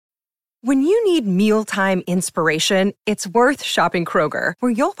When you need mealtime inspiration, it's worth shopping Kroger,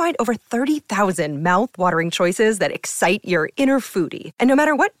 where you'll find over 30,000 mouth-watering choices that excite your inner foodie. And no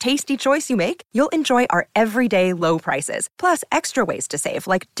matter what tasty choice you make, you'll enjoy our everyday low prices, plus extra ways to save,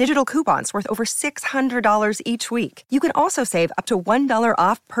 like digital coupons worth over $600 each week. You can also save up to $1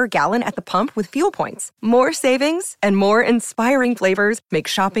 off per gallon at the pump with fuel points. More savings and more inspiring flavors make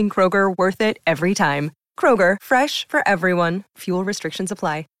shopping Kroger worth it every time. Kroger, fresh for everyone. Fuel restrictions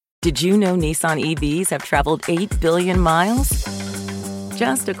apply. Did you know Nissan EVs have traveled 8 billion miles?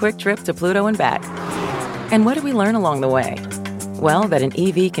 Just a quick trip to Pluto and back. And what did we learn along the way? Well, that an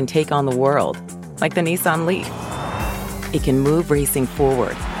EV can take on the world, like the Nissan Leaf. It can move racing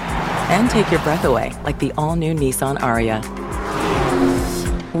forward and take your breath away, like the all-new Nissan Ariya.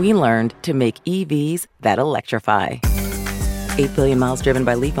 We learned to make EVs that electrify. 8 billion miles driven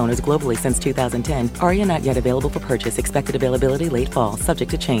by Leaf owners globally since 2010. Ariya not yet available for purchase. Expected availability late fall,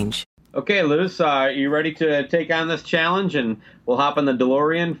 subject to change. Okay, Luz, are you ready to take on this challenge? And we'll hop in the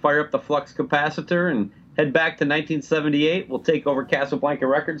DeLorean, fire up the flux capacitor, and head back to 1978. We'll take over Casablanca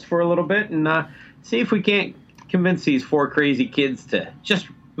Records for a little bit and see if we can't convince these four crazy kids to just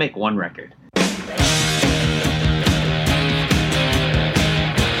make one record.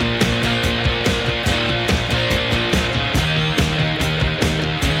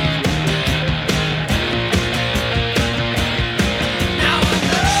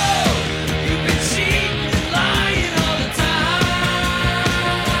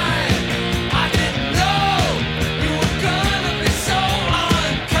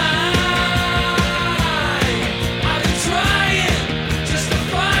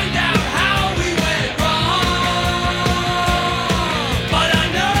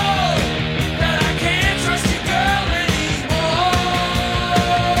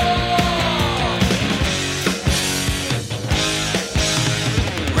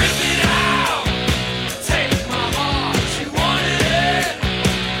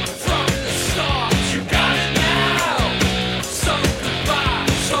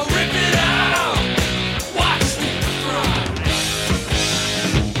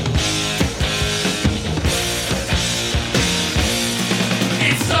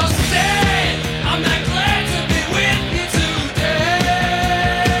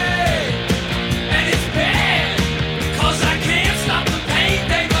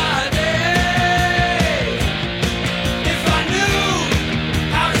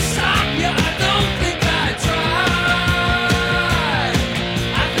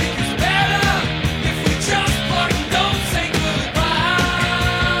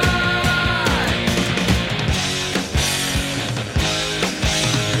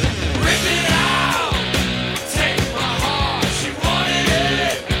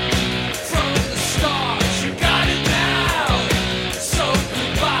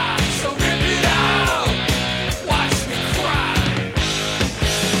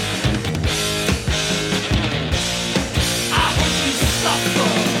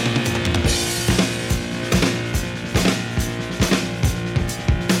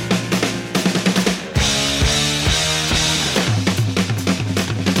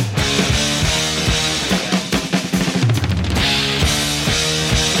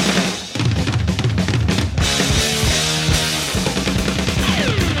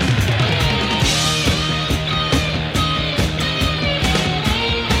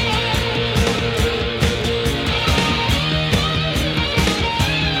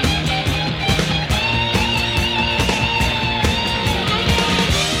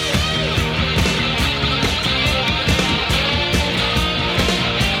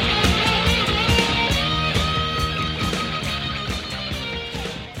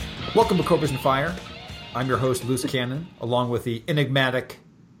 Welcome to Cobras and Fire. I'm your host, Luce Cannon, along with the enigmatic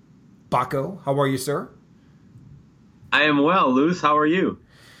Baco. How are you, sir? I am well, Luce. How are you?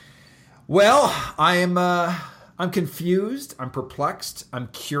 Well, I'm confused. I'm perplexed. I'm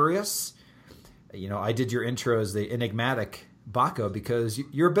curious. You know, I did your intro as the enigmatic Baco because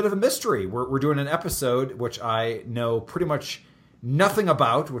you're a bit of a mystery. We're doing an episode which I know pretty much nothing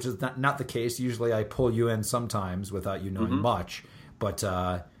about, which is not the case. Usually I pull you in sometimes without you knowing much. But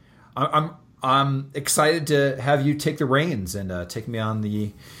I'm excited to have you take the reins and take me on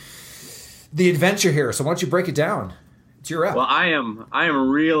the adventure here. So why don't you break it down? It's your app. Well, I am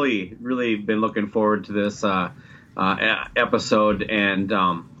really been looking forward to this episode, and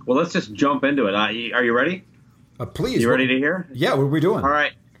well, let's just jump into it. Are you ready? Please. You ready to hear? Yeah. What are we doing? All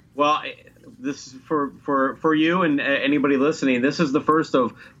right. Well, this is for you and anybody listening. This is the first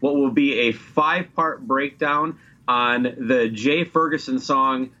of what will be a 5-part breakdown on the Jay Ferguson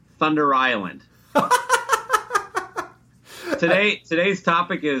song Thunder Island. Today's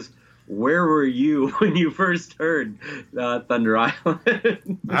topic is where were you when you first heard Thunder Island?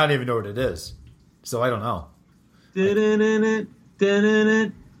 I don't even know what it is, so I don't know. You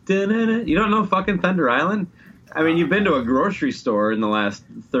don't know fucking Thunder Island? I mean, you've been to a grocery store in the last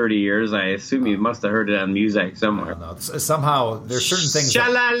 30 years. I assume you must have heard it on music somewhere. I don't know. Somehow, there's certain things.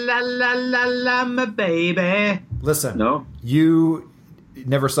 Sha-la-la-la-la-la, my baby. Listen, no, you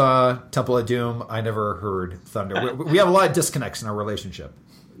never saw Temple of Doom. I never heard Thunder. We have a lot of disconnects in our relationship.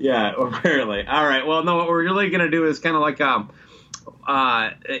 Yeah, apparently. All right. Well, no, what we're really going to do is kind of like,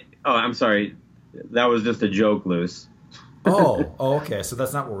 I'm sorry. That was just a joke, Luce. Oh, okay. So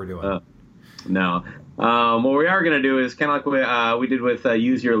that's not what we're doing. No. What we are going to do is kind of like we did with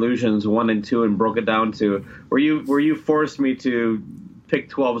Use Your Illusions 1 and 2 and broke it down to where you forced me to pick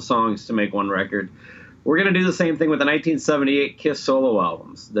 12 songs to make one record. We're going to do the same thing with the 1978 Kiss solo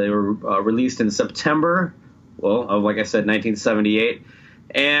albums. They were released in September, of, like I said, 1978.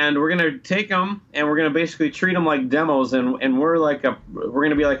 And we're going to take them and we're going to basically treat them like demos. And we're going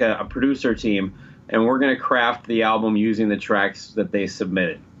to be like a producer team. And we're going to craft the album using the tracks that they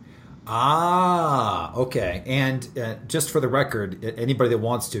submitted. Ah, okay. And just for the record, anybody that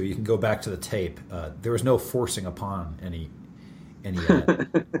wants to, you can go back to the tape. There was no forcing upon any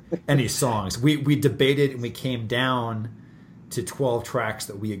songs. We debated and we came down to 12 tracks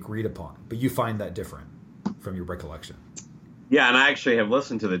that we agreed upon. But you find that different from your recollection. Yeah, and I actually have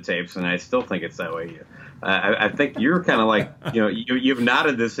listened to the tapes, and I still think it's that way. I think you're kind of like, you've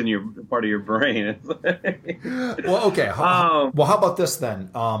nodded this in your part of your brain. Well, okay. How about this then?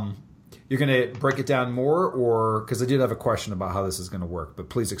 You're going to break it down more, or because I did have a question about how this is going to work, but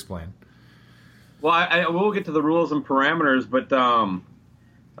please explain. Well, I will get to the rules and parameters, but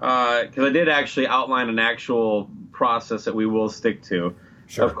because I did actually outline an actual process that we will stick to.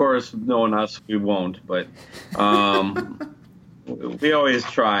 Sure. Of course, knowing us, we won't, but we always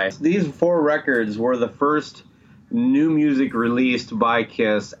try. These 4 records were the first new music released by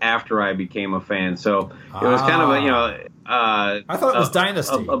Kiss after I became a fan, so it was kind of a I thought it was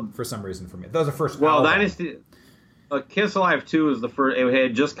Dynasty for some reason for me. That was the first. Well, album. Dynasty, Kiss Alive 2 was the first. It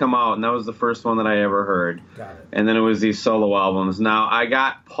had just come out, and that was the first one that I ever heard. Got it. And then it was these solo albums. Now I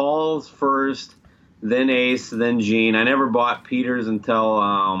got Paul's first, then Ace, then Gene. I never bought Peter's until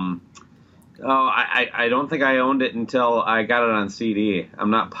I don't think I owned it until I got it on CD.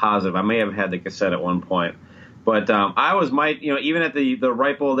 I'm not positive. I may have had the cassette at one point. But I was even at the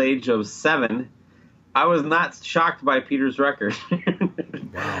ripe old age of 7, I was not shocked by Peter's record.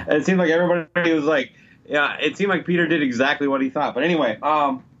 Wow. It seemed like everybody was like, yeah, it seemed like Peter did exactly what he thought. But anyway,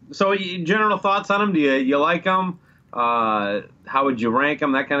 so general thoughts on him? Do you like them? How would you rank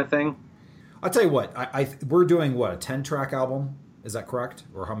them? That kind of thing? I'll tell you what. We're doing, a 10-track album? Is that correct?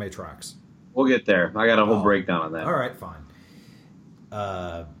 Or how many tracks? We'll get there. I got a whole breakdown on that. All right, fine.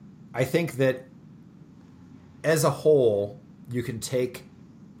 I think that as a whole, you can take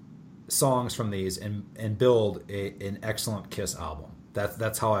songs from these and build an excellent Kiss album.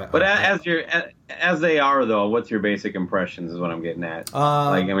 That's how I. But as they are though, what's your basic impressions? Is what I'm getting at.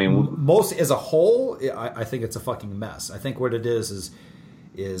 Most as a whole, I think it's a fucking mess. I think what it is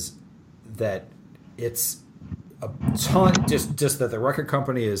that it's a ton. Just that the record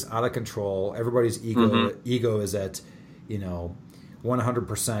company is out of control. Everybody's ego is at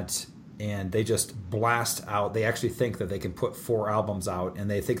 100%. And they just blast out. They actually think that they can put 4 albums out, and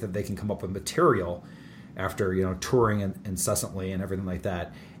they think that they can come up with material after touring incessantly and everything like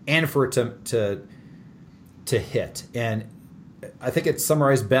that, and for it to hit. And I think it's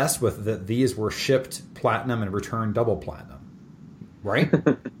summarized best with that these were shipped platinum and returned double platinum. Right?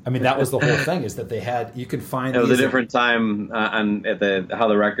 I mean, that was the whole thing. Is that they had you could find. It was a different time how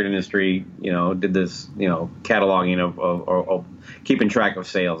the record industry did this cataloging of keeping track of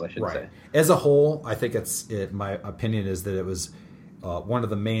sales. I should say. As a whole, I think my opinion is that it was one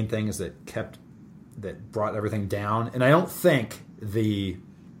of the main things that brought everything down. And I don't think the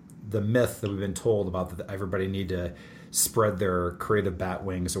myth that we've been told about that everybody need to spread their creative bat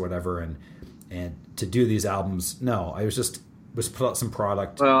wings or whatever and to do these albums. No, I was put out some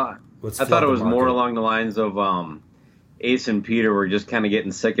product. Well, I thought it was more along the lines of Ace and Peter were just kind of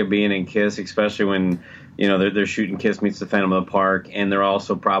getting sick of being in Kiss, especially when they're shooting Kiss Meets the Phantom of the Park, and they're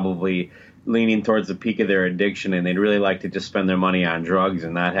also probably leaning towards the peak of their addiction, and they'd really like to just spend their money on drugs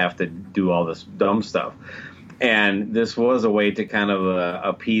and not have to do all this dumb stuff. And this was a way to kind of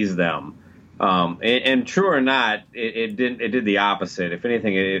appease them. And true or not, it did the opposite. If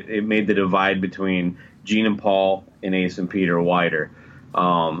anything, it made the divide between Gene and Paul and Ace and Peter wider.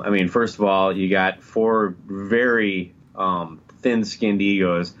 First of all, you got 4 very thin-skinned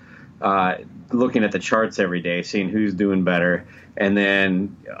egos looking at the charts every day, seeing who's doing better. and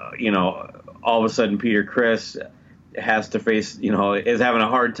then all of a sudden Peter Criss has to face, is having a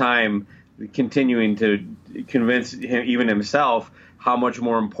hard time continuing to convince him, even himself, how much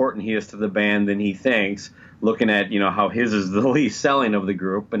more important he is to the band than he thinks, looking at, how his is the least selling of the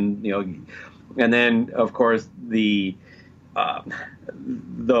group. And, and then, of course, the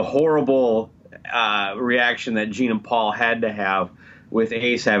horrible reaction that Gene and Paul had to have with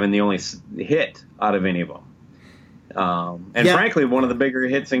Ace having the only hit out of any of them. And frankly, one of the bigger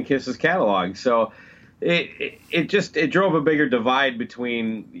hits in Kiss's catalog. So it drove a bigger divide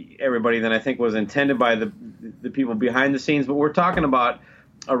between everybody than I think was intended by the people behind the scenes. But we're talking about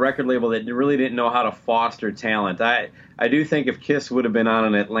a record label that really didn't know how to foster talent. I do think if Kiss would have been on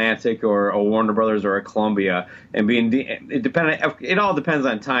an Atlantic or a Warner Brothers or a Columbia, and it all depends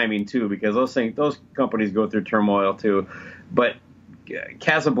on timing too, because those companies go through turmoil too. But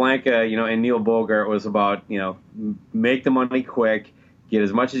Casablanca, and Neil Bogart was about, make the money quick, get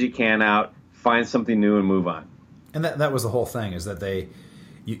as much as you can out, find something new, and move on. And that was the whole thing, is that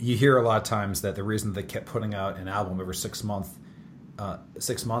you hear a lot of times that the reason they kept putting out an album every 6 months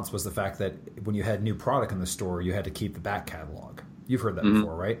was the fact that when you had new product in the store, you had to keep the back catalog. You've heard that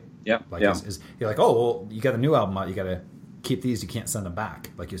before, right? Yeah. Like, you're like, oh, well, you got a new album out, you got to keep these, you can't send them back.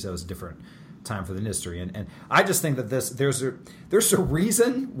 Like you said, it was a different time for the industry. And I just think that there's a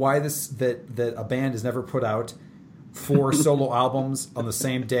reason why that a band has never put out 4 solo albums on the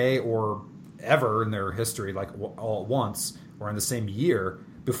same day or ever in their history, like all at once or in the same year,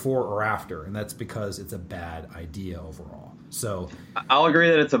 before or after. And that's because it's a bad idea overall. So I'll agree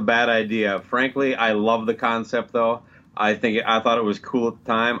that it's a bad idea. Frankly, I love the concept, though. I thought it was cool at the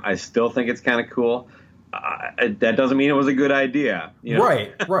time. I still think it's kind of cool. That doesn't mean it was a good idea.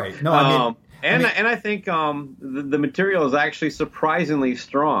 Right. No, I think the material is actually surprisingly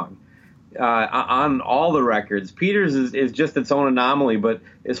strong on all the records. Peter's is just its own anomaly, but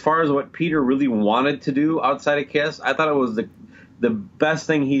as far as what Peter really wanted to do outside of Kiss, I thought it was the best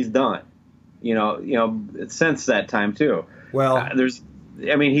thing he's done. Since that time too. Well,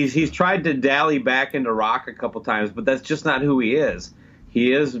 he's tried to dally back into rock a couple times, but that's just not who he is.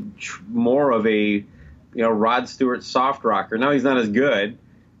 He is more of a Rod Stewart soft rocker. Now he's not as good,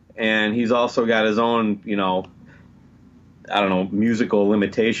 and he's also got his own musical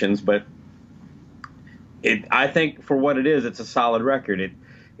limitations. But I think for what it is, it's a solid record.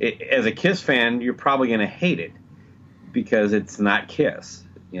 As a Kiss fan, you're probably going to hate it because it's not Kiss,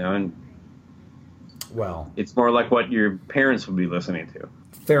 and. Well, it's more like what your parents would be listening to.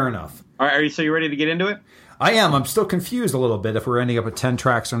 Fair enough. All right, so you ready to get into it? I am. I'm still confused a little bit if we're ending up with 10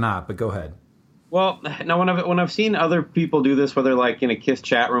 tracks or not, but go ahead. Well, now when I've seen other people do this, whether like in a Kiss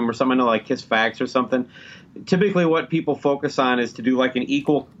chat room or something like Kiss Facts or something, typically what people focus on is to do like an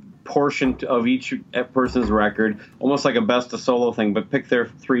equal portion of each person's record, almost like a best of solo thing, but pick their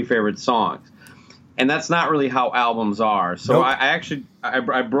 3 favorite songs. And that's not really how albums are. So nope.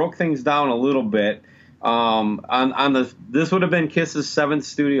 I broke things down a little bit. This would have been Kiss's 7th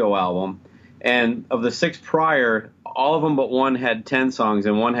studio album, and of the 6 prior, all of them but one had 10 songs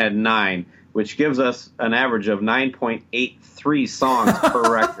and one had 9, which gives us an average of 9.83 songs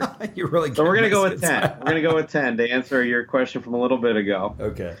per record. You really so we're gonna go with 10. We're gonna go with 10 to answer your question from a little bit ago.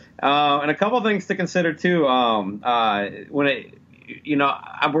 Okay. And a couple things to consider too. We're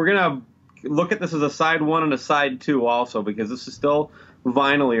gonna look at this as a side 1 and a side 2 also, because this is still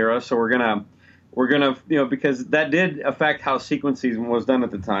vinyl era, so we're gonna because that did affect how sequencing was done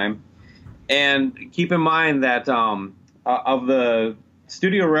at the time. And keep in mind that of the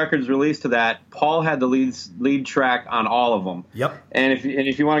studio records released to that, Paul had the lead track on all of them. Yep. And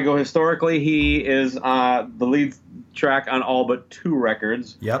if you want to go historically, he is the lead track on all but 2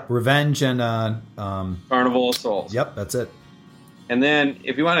 records. Yep. Revenge and Carnival of Souls. Yep, that's it. And then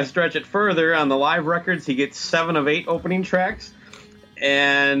if you want to stretch it further, on the live records, he gets 7 of 8 opening tracks.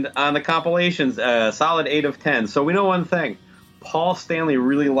 And on the compilations, solid 8 of 10. So we know one thing. Paul Stanley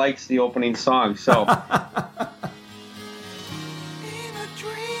really likes the opening song. So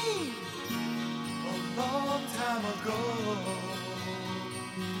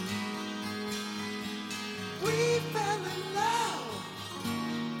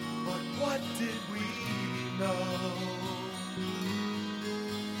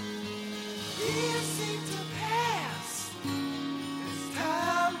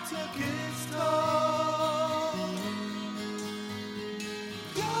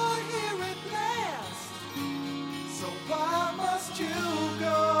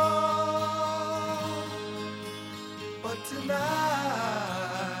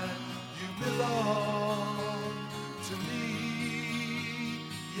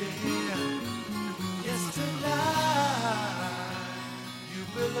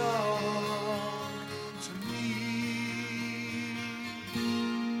belong to me.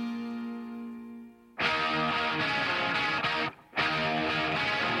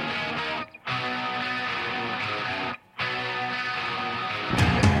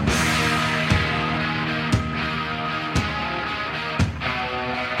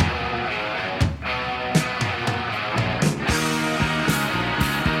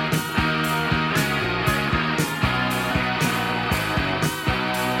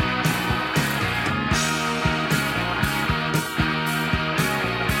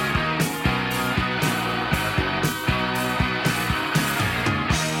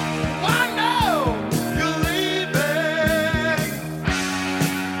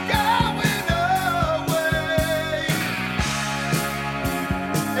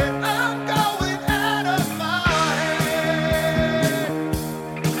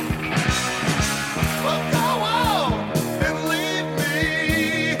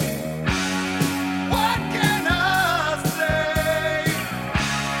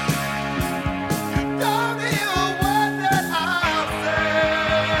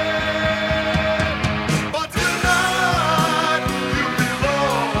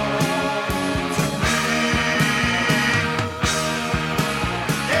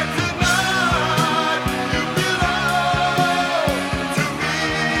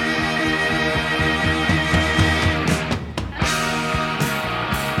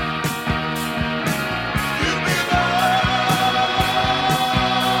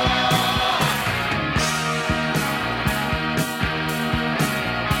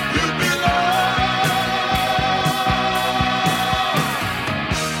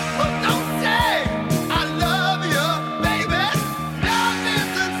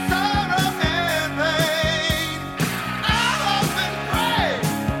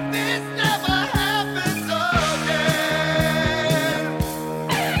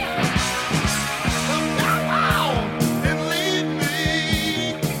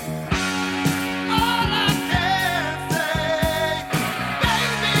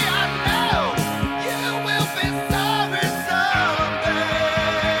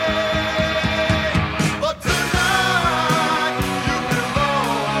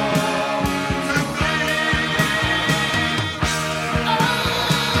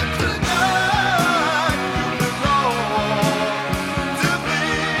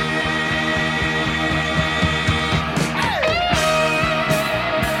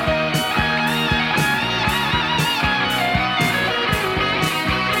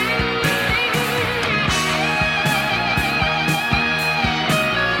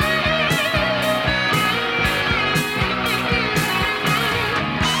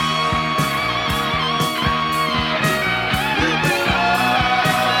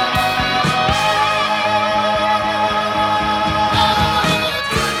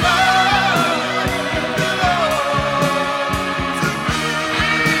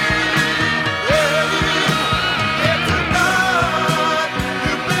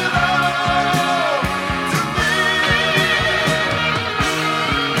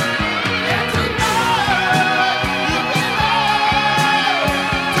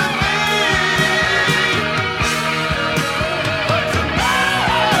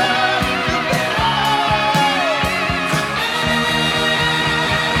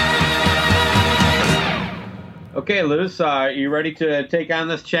 Okay, Luce, are you ready to take on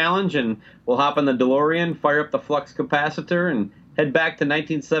this challenge? And we'll hop in the DeLorean, fire up the flux capacitor, and head back to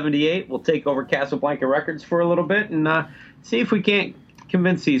 1978. We'll take over Casablanca Records for a little bit and see if we can't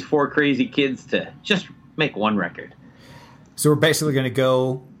convince these four crazy kids to just make one record. So we're basically going to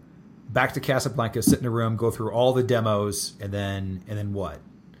go back to Casablanca, sit in a room, go through all the demos, and then what?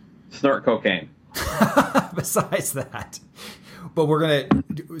 Snort cocaine. Besides that. But we'll go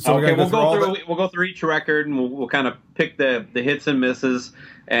through each record, and we'll kind of pick the hits and misses,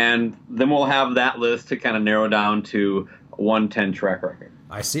 and then we'll have that list to kind of narrow down to one 10-track record.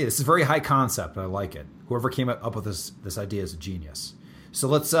 I see. This is very high concept. I like it. Whoever came up with this idea is a genius. So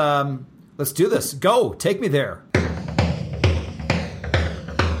let's do this. Go. Take me there.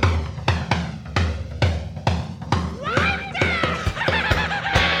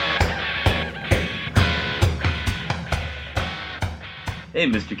 Hey,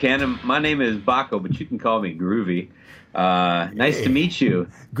 Mr. Cannon, my name is Baco, but you can call me Groovy. Nice to meet you.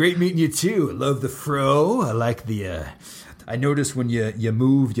 Great meeting you, too. I love the fro. I like the... I noticed when you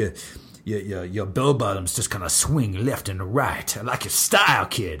moved, your bell bottoms just kind of swing left and right. I like your style,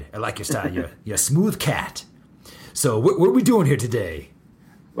 kid. I like your style. You're a smooth cat. So what are we doing here today?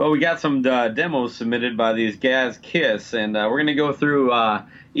 Well, we got some demos submitted by these Gaz Kiss, and we're going to go through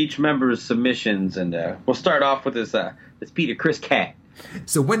each member's submissions, and we'll start off with this Peter Chris Cat.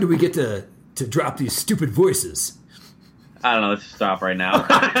 So when do we get to drop these stupid voices? I don't know. Let's stop right now.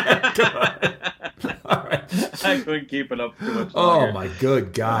 All right. I couldn't keep it up too much longer. Oh my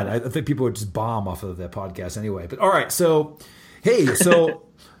good God! I think people would just bomb off of that podcast anyway. But all right, so hey, so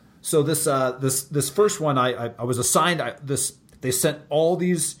this first one, I was assigned this. They sent all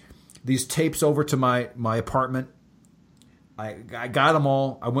these tapes over to my apartment. I got them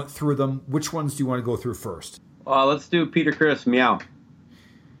all. I went through them. Which ones do you want to go through first? Let's do Peter Criss, Meow.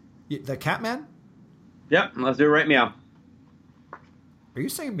 The Catman? Yep, let's do it right meow. Are you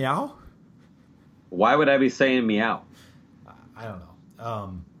saying meow? Why would I be saying meow? I don't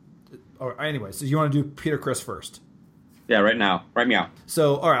know. Anyway, so you want to do Peter Criss first? Yeah, right now. Right meow.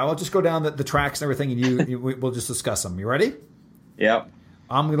 So, all right, I'll just go down the tracks and everything, and we'll just discuss them. You ready? Yep.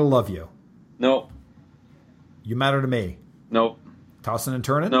 I'm Gonna Love You. Nope. You Matter to Me. Nope. Tossing and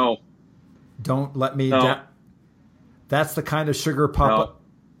Turning. No. Don't Let Me No. Down. That's the kind of sugar pop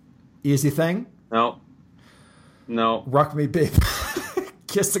easy thing. No. No. Rock Me Baby.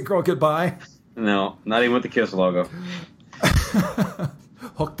 Kiss the Girl Goodbye. No. Not even with the Kiss logo.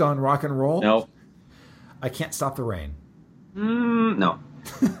 Hooked on Rock and Roll. Nope. I Can't Stop the Rain. No.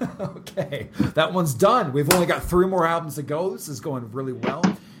 Okay, that one's done. We've only got 3 more albums to go. This is going really well.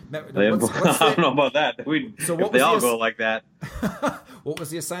 I don't know about that. If they all go like that. What was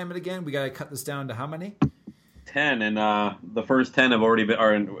the assignment again? We got to cut this down to how many? 10, and the first 10 have already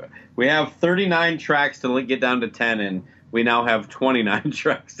been. We have 39 tracks to get down to 10, and we now have 29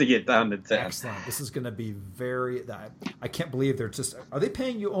 tracks to get down to 10. Excellent. This is going to be very. I can't believe they're just. Are they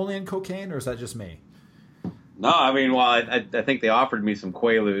paying you only in cocaine, or is that just me? No, I mean, well, I think they offered me some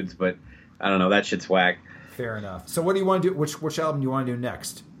Quaaludes, but I don't know. That shit's whack. Fair enough. So, what do you want to do? Which album do you want to do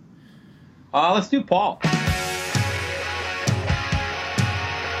next? Let's do Paul.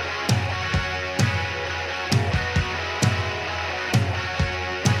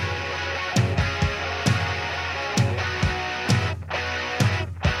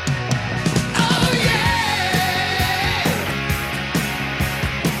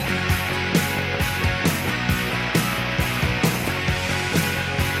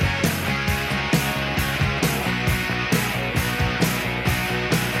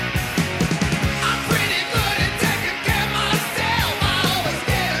 I'm pretty good at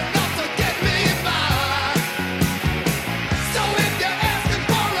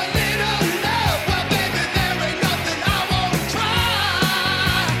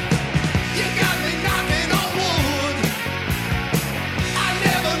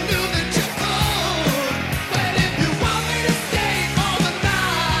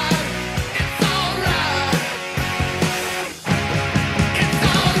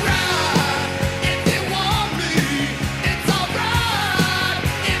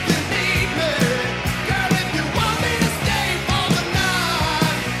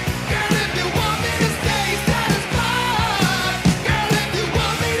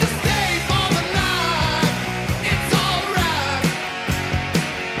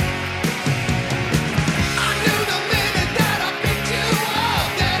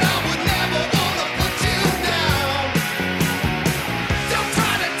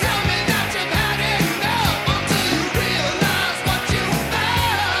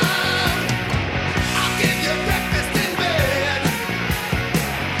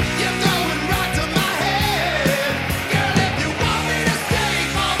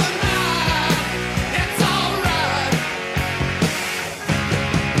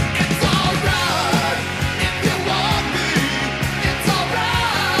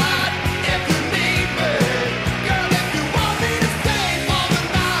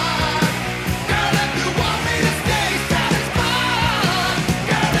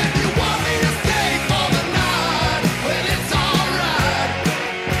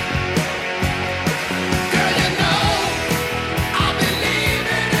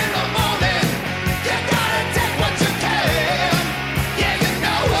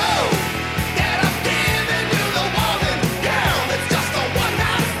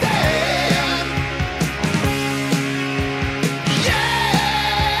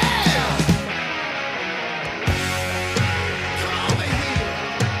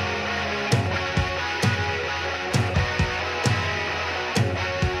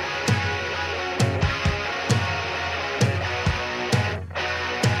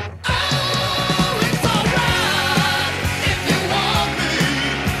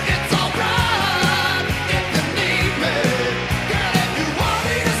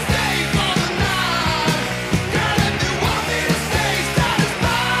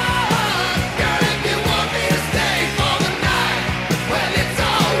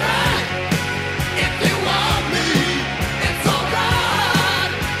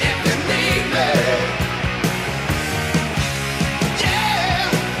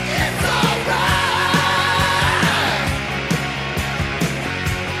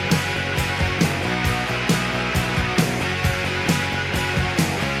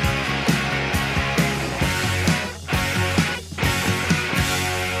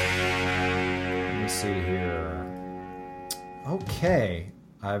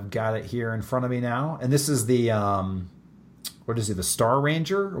I've got it here in front of me now, and this is the what is he? The Star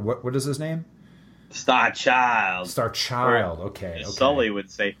Ranger? Or what is his name? Star Child. Star Child. Okay. Sully would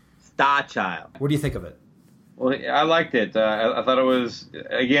say Star Child. What do you think of it? Well, I liked it. I thought it was,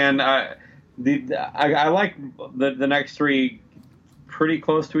 again, I like the next three pretty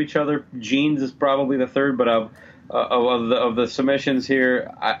close to each other. Gene's is probably the third, but of the submissions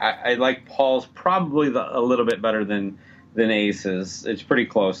here, I like Paul's probably a little bit better than Ace's. It's pretty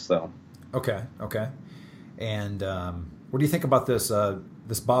close though. Okay. And what do you think about this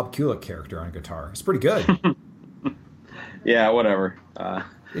Bob Kulick character on guitar? It's pretty good. Yeah, whatever.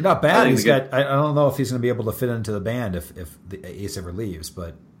 Not bad. I don't know if he's going to be able to fit into the band if the Ace ever leaves,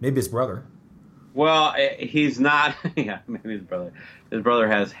 but maybe his brother. Well, he's not. Yeah, maybe his brother. His brother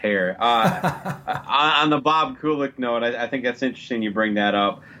has hair. On the Bob Kulick note, I think that's interesting you bring that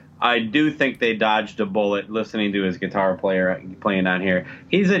up. I do think they dodged a bullet listening to his guitar player playing on here.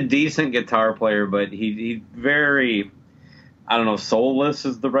 He's a decent guitar player, but he very, I don't know, soulless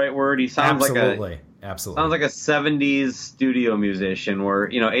is the right word. He sounds Absolutely. Sounds like a 70s studio musician where,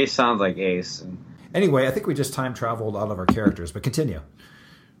 Ace sounds like Ace. Anyway, I think we just time traveled out of our characters, but continue.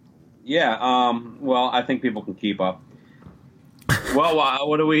 Yeah, well, I think people can keep up. Well,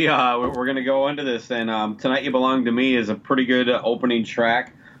 what do we, we're going to go into this, and Tonight You Belong to Me is a pretty good opening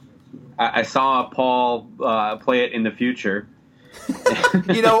track. I saw Paul play it in the future.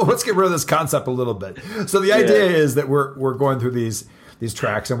 Let's get rid of this concept a little bit. So the idea is that we're going through these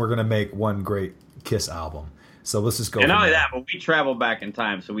tracks, and we're going to make one great Kiss album. So let's just go. And not only that, but we traveled back in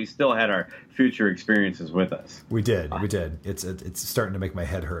time, so we still had our future experiences with us. We did. It's starting to make my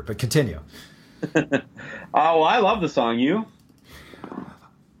head hurt. But continue. Well, I love the song. You?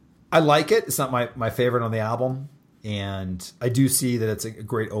 I like it. It's not my favorite on the album, and I do see that it's a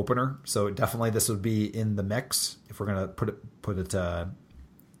great opener. So definitely, this would be in the mix if we're gonna put it. If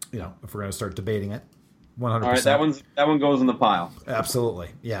we're gonna start debating it. 100%. All right, that one goes in the pile. Absolutely,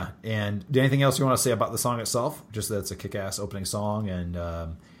 yeah. And anything else you want to say about the song itself? Just that it's a kick-ass opening song, and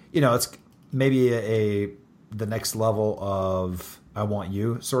it's maybe the next level of "I Want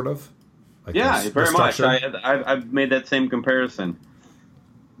You," sort of. Like very much. I've made that same comparison.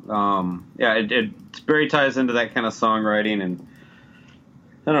 It very ties into that kind of songwriting, and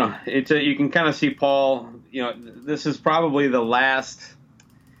I don't know. You can kind of see Paul. This is probably the last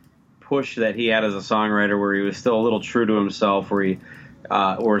push that he had as a songwriter where he was still a little true to himself, where he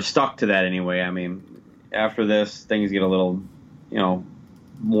or stuck to that anyway. I mean, after this, things get a little,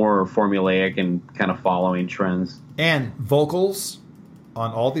 more formulaic and kind of following trends. And vocals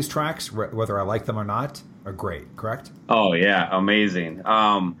on all these tracks, whether I like them or not, are great, correct? Oh, yeah, amazing.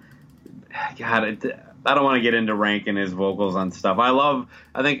 God, I don't want to get into ranking his vocals on stuff.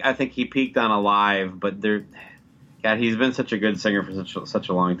 I think he peaked on Alive, but God, he's been such a good singer for such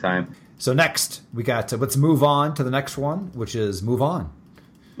a long time. So next, we got let's move on to the next one, which is Move On.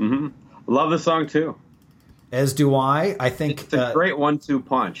 Mm-hmm. Love the song, too. As do I. I think it's a great 1-2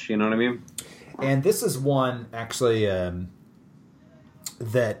 punch, you know what I mean? And this is one, actually,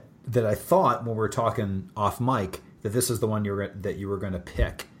 that I thought when we were talking off mic, that this is the one that you were going to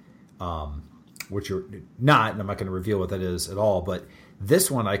pick, which you're not, and I'm not going to reveal what that is at all, but this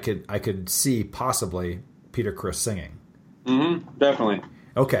one I could see possibly Peter Criss singing. Mm-hmm, definitely.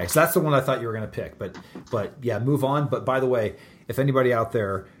 Okay, so that's the one I thought you were going to pick, but yeah, Move On. But by the way, if anybody out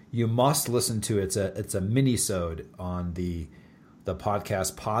there, you must listen to it's a mini-sode on the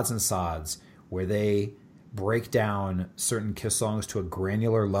podcast Pods and Sods, where they break down certain Kiss songs to a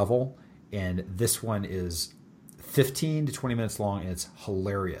granular level, and this one is 15 to 20 minutes long, and it's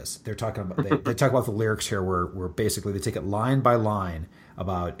hilarious. They're talking about they talk about the lyrics here, where basically they take it line by line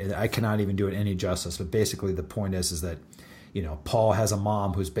about. And I cannot even do it any justice, but basically the point is that Paul has a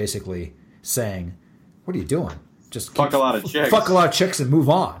mom who's basically saying, "What are you doing? Just fuck a lot of chicks. Fuck a lot of chicks and move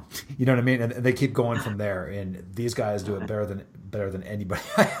on." You know what I mean? And they keep going from there. And these guys do it better than anybody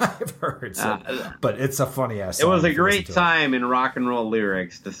I've heard. So, but it's a funny ass song. It was a great time in rock and roll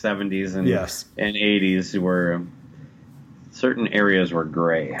lyrics, the 70s and 80s, where certain areas were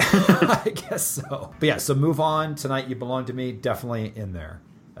gray. I guess so. But yeah, so Move On, Tonight You Belong to Me, definitely in there.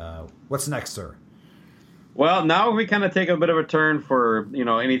 What's next, sir? Well, now we kind of take a bit of a turn for,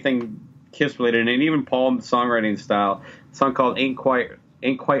 anything Kiss related, and even Paul's songwriting style. A song called Ain't Quite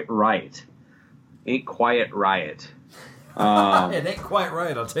Right. Ain't Quiet Riot. It ain't quite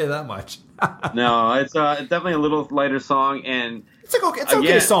right, I'll tell you that much. No, it's definitely a little lighter song, and it's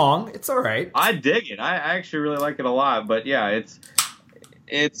okay song. It's all right. I dig it. I actually really like it a lot. But yeah,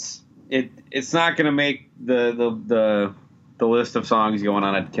 it's not going to make the list of songs going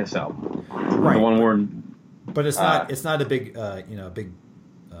on a Kiss album. Right. The one word. But it's not a big big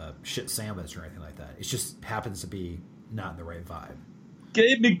shit sandwich or anything like that. It just happens to be not in the right vibe.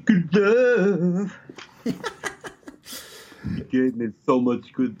 Gave me good love. You gave me so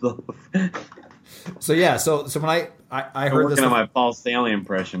much good love. So yeah, so when I heard this, working on my Paul Stanley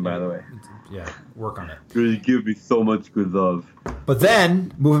impression, by the way. Yeah, work on it. You give me so much good love. But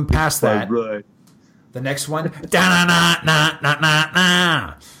then moving past that, right. the next one, da na na na na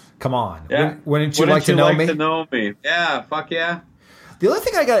na. Come on, yeah. Wouldn't you like to know me? To know me? Yeah, fuck yeah.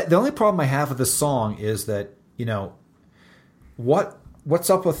 The only problem I have with this song is that, you know, what's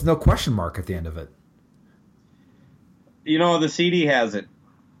up with no question mark at the end of it? You know, the CD has it.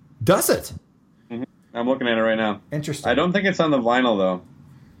 Does it? Mm-hmm. I'm looking at it right now. Interesting. I don't think it's on the vinyl, though.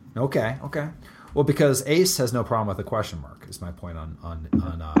 Okay. Well, because Ace has no problem with the question mark, is my point on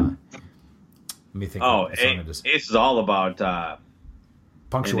let me think. Oh, Ace is all about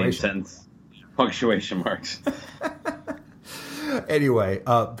punctuation. Punctuation marks. Anyway,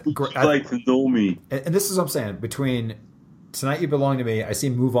 like to know me. And this is what I'm saying. Between Tonight You Belong to Me, I see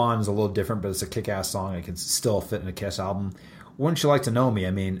Move On is a little different, but it's a kick-ass song. It can still fit in a Kiss album. Wouldn't You Like to Know Me?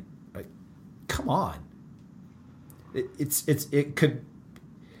 I mean, come on. It could.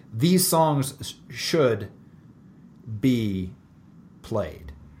 These songs should be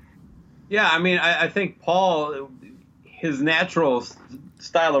played. Yeah, I mean, I think Paul, his natural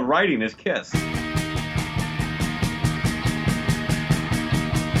style of writing is Kiss.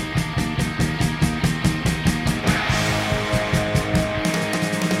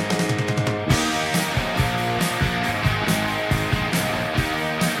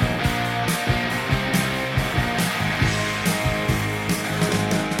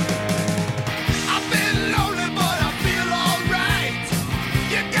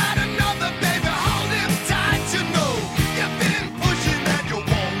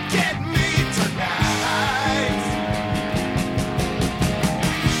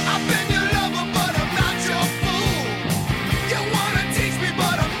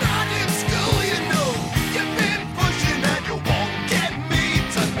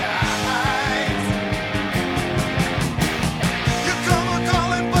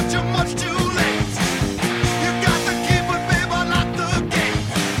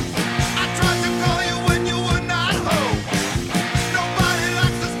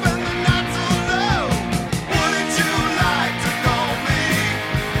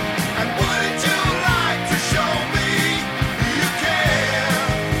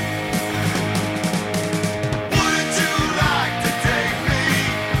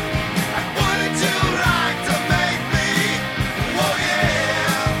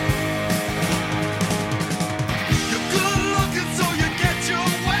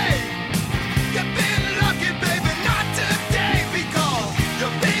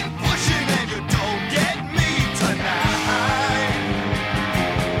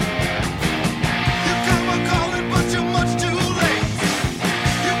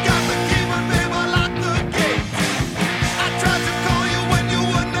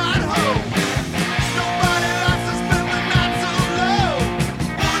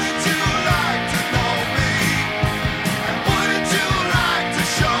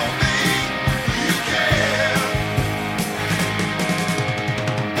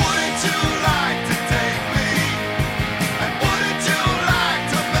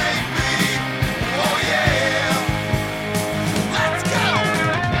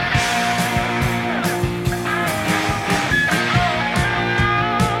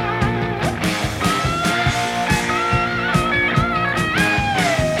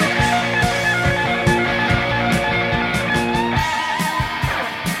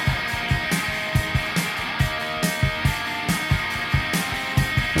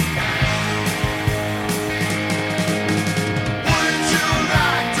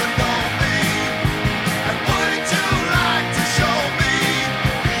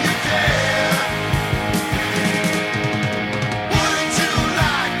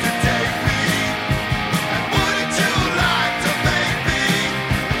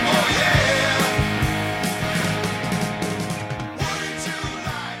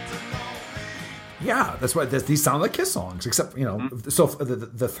 That's why these sound like Kiss songs, except, you know, so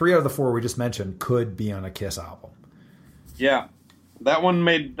the three out of the four we just mentioned could be on a Kiss album. Yeah. That one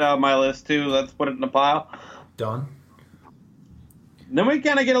made my list, too. Let's put it in the pile. Done. Then we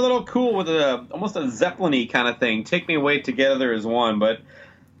kind of get a little cool with almost a Zeppelin-y kind of thing. Take Me Away Together is one, but,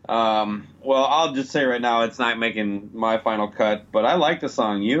 well, I'll just say right now it's not making my final cut, but I like the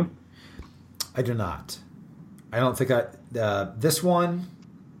song. You? I do not. I don't think this one,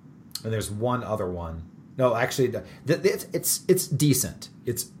 and there's one other one. No, actually, it's decent.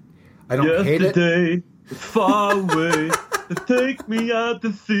 I don't hate it. Yesterday, far away, Take me out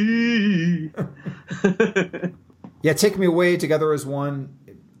to sea. Yeah, Take Me Away together as one.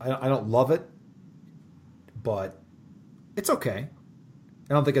 I don't love it, but it's okay.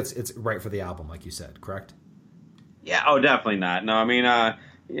 I don't think it's right for the album, like you said, correct? Yeah, oh, definitely not. No, I mean,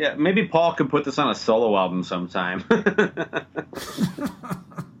 yeah, maybe Paul could put this on a solo album sometime.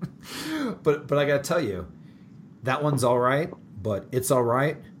 But I got to tell you, that one's all right, but It's All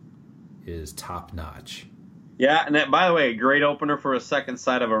Right is top notch. Yeah, and that, by the way, great opener for a second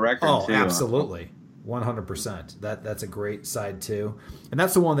side of a record, too. Oh, absolutely. 100%. That's a great side, too. And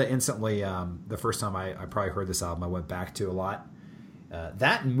that's the one that instantly, the first time I probably heard this album, I went back to a lot.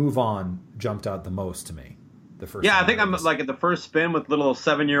 That and Move On jumped out the most to me. The first yeah, time I think I'm this. like at the first spin with little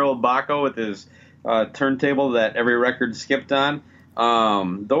 7-year-old Baco with his turntable that every record skipped on.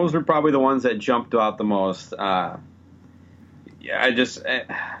 Those were probably the ones that jumped out the most. Yeah,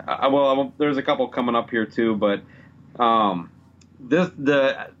 well, there's a couple coming up here too, but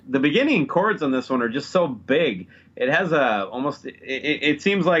the beginning chords on this one are just so big. It has it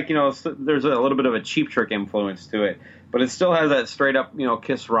seems like, you know, there's a little bit of a Cheap Trick influence to it, but it still has that straight up, you know,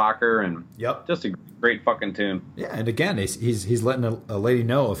 Kiss rocker, and just a great fucking tune. Yeah, and again, he's letting a lady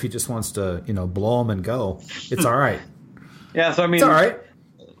know if he just wants to, you know, blow him and go, it's all right. Yeah, so I mean, it's all right.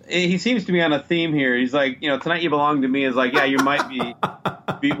 He seems to be on a theme here. He's like, you know, Tonight You Belong to Me is like, yeah, you might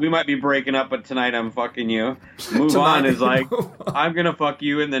we might be breaking up, but tonight I'm fucking you. Move On is like, I'm gonna fuck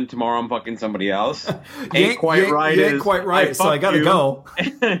you, and then tomorrow I'm fucking somebody else. Ain't quite right, so I gotta go.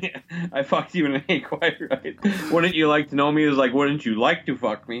 I fucked you and it ain't quite right. Wouldn't you like to know me is like, wouldn't you like to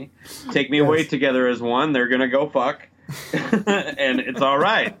fuck me? Take me away together as one. They're gonna go fuck. And it's all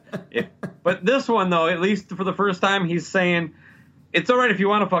right. But this one, though, at least for the first time, he's saying, it's all right if you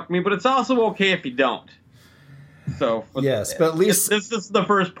want to fuck me, but it's also okay if you don't. So yes, but at least this is the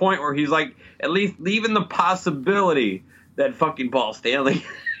first point where he's like, at least leaving the possibility that fucking Paul Stanley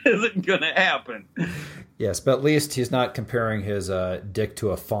isn't going to happen. Yes, but at least he's not comparing his dick to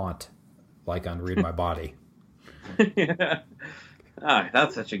a font like on Read My Body. Yeah. Oh,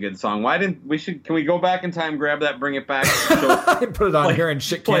 that's such a good song. Can we go back in time, grab that, bring it back, and put it on here and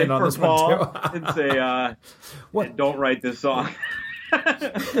shit cannon on this Paul one too. and say, "What? Don't write this song."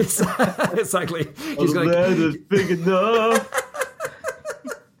 Exactly. He's going to big enough.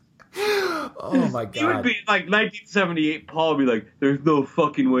 Oh my god! He would be like 1978. Paul would be like, "There's no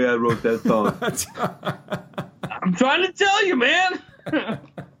fucking way I wrote that song." I'm trying to tell you, man.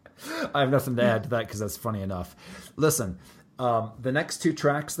 I have nothing to add to that because that's funny enough. Listen. The next two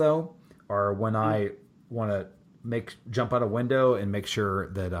tracks, though, are when I want to jump out a window and make sure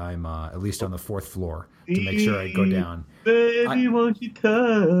that I'm at least on the 4th floor to make sure I go down. Baby, won't you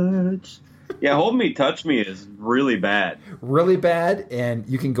touch? Yeah, Hold Me, Touch Me is really bad. Really bad, and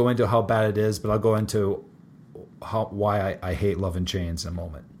you can go into how bad it is, but I'll go into why I hate Love in Chains in a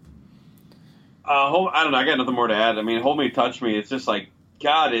moment. I don't know. I got nothing more to add. I mean, Hold Me, Touch Me, it's just like,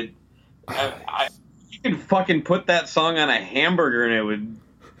 God, you could fucking put that song on a hamburger and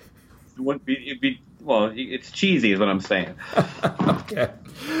it's cheesy is what I'm saying. Okay.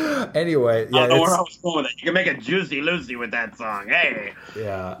 Anyway. Yeah, I don't know where I was going with it. You can make a Juicy Lucy with that song. Hey.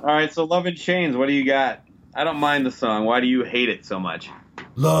 Yeah. All right, so Love in Chains, what do you got? I don't mind the song. Why do you hate it so much?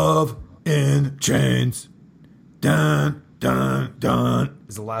 Love in Chains. Dun, dun, dun.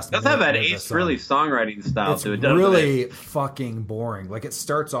 Is the last. Does have that Ace Frehley songwriting style to it, doesn't it? It's really fucking boring. Like, it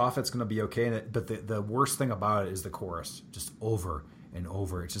starts off, it's going to be okay, but the worst thing about it is the chorus, just over and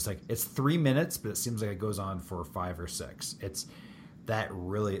over. It's just like, it's 3 minutes, but it seems like it goes on for 5 or 6. It's a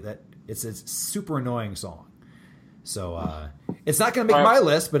super annoying song. So it's not going to make my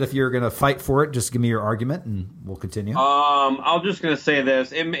list, but if you're going to fight for it, just give me your argument and we'll continue. I'm just going to say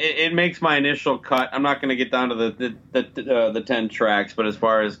this. It makes my initial cut. I'm not going to get down to the 10 tracks, but as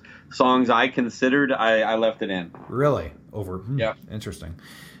far as songs I considered, I left it in. Really? Over? Yeah. Interesting.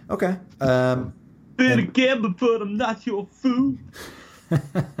 Okay. Been a gambler, but I'm not your fool.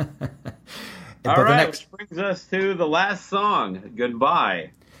 All right, which brings us to the last song,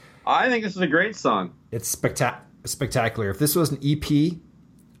 Goodbye. I think this is a great song. It's spectacular. If this was an EP,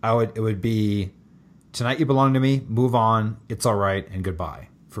 it would be Tonight You Belong to Me, Move On, It's All Right, and Goodbye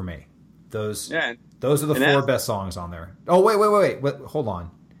for me. Those are the 4 best songs on there. Oh, wait. Hold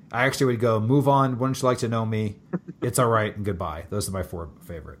on. I actually would go Move On, Wouldn't You Like to Know Me, It's All Right, and Goodbye. Those are my 4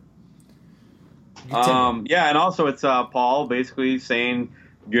 favorite. Yeah, and also it's Paul basically saying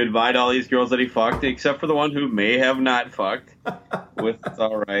goodbye to all these girls that he fucked, except for the one who may have not fucked with It's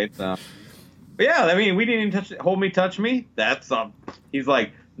All Right. But yeah, I mean, we didn't even Hold Me, Touch Me. That's he's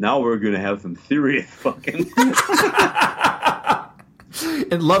like, now we're going to have some serious fucking.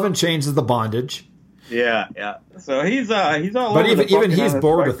 And Love in Chains is the bondage. Yeah. So he's all But over even the he's fucking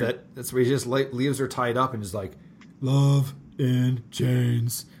bored record. with it. That's why he just leaves her tied up and is like, "Love in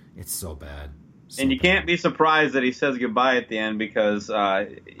chains." It's so bad. So And you can't be surprised that he says goodbye at the end because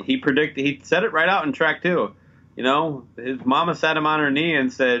he said it right out in track 2. You know, his mama sat him on her knee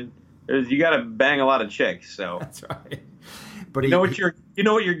and said, "You got to bang a lot of chicks." So That's right. But you know what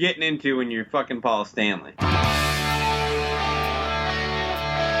you're getting into when you're fucking Paul Stanley.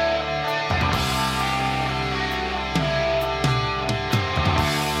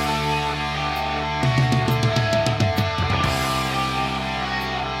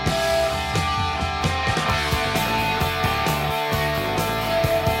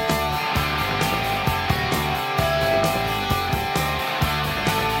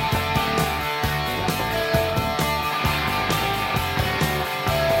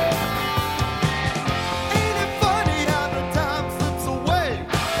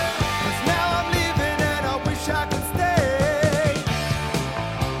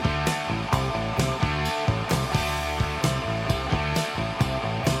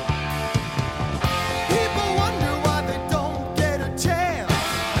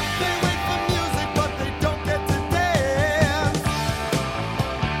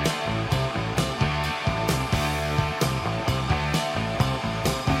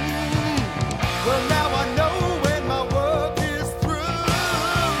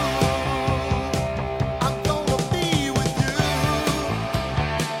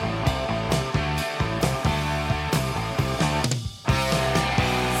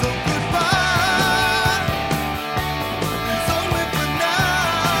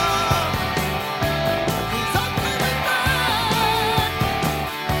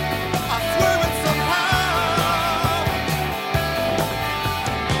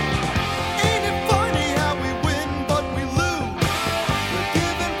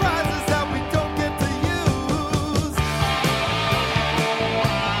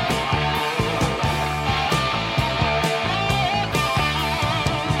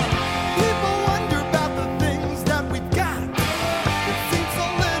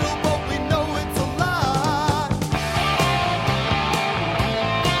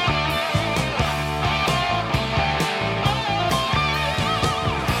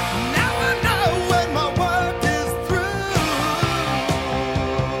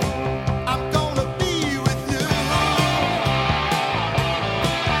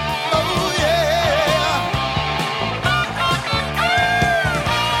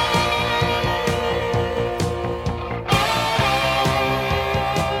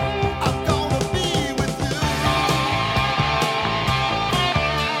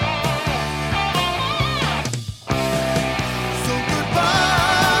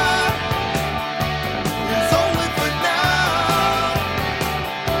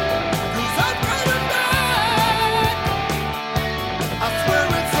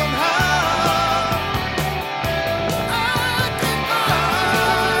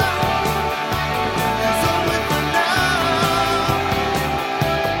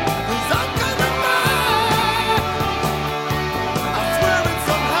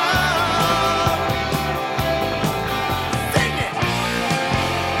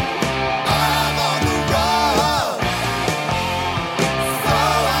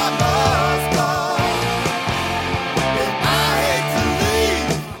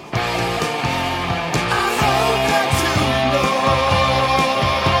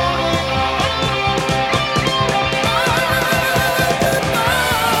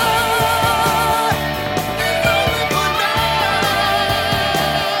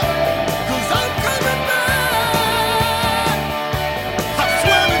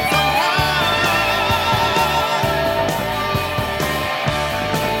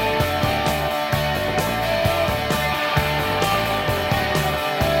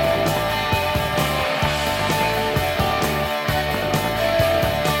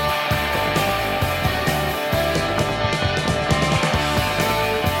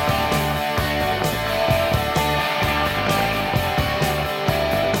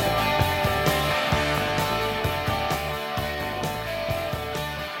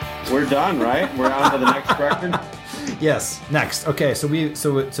 We're done, right? We're on to the next record. Yes, next. Okay, so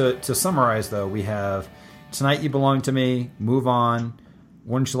to summarize though, we have Tonight You Belong to Me, Move On,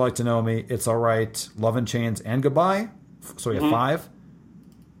 Wouldn't You Like to Know Me, It's Alright, Love in Chains, and Goodbye. So we have 5.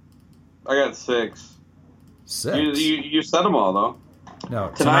 I got 6. 6. You said them all though. No,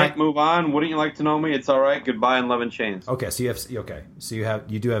 Tonight, Move On, Wouldn't You Like to Know Me, It's Alright, Goodbye, and Love in Chains. Okay, so you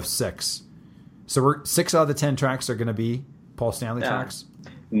do have 6. So we're 6 out of the 10 tracks are going to be Paul Stanley tracks.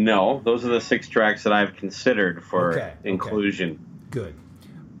 No, those are the 6 tracks that I've considered for inclusion. Good.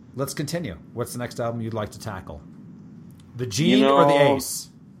 let's continue. What's the next album you'd like to tackle? The Gene or the Ace?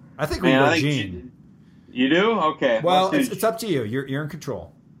 I think we go Gene. You do? Okay. Well, it's up to you. You're in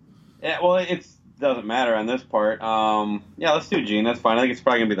control. Yeah. Well, it doesn't matter on this part. Yeah, let's do Gene. That's fine. I think it's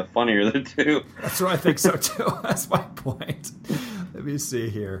probably gonna be the funnier of the two. That's what I think so too. That's my point. Let me see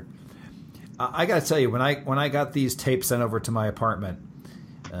here. I got to tell you, when I got these tapes sent over to my apartment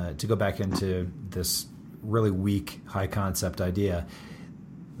to go back into this really weak high concept idea,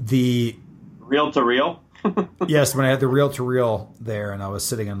 the reel to reel. Yes, when I had the reel to reel there, and I was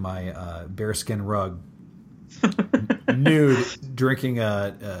sitting on my bearskin rug, nude, drinking,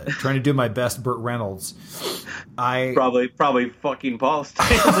 trying to do my best Burt Reynolds. I probably fucking Paul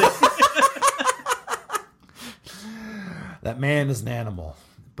Stanley. That man is an animal,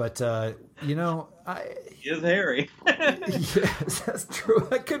 but he is hairy. Yes, that's true.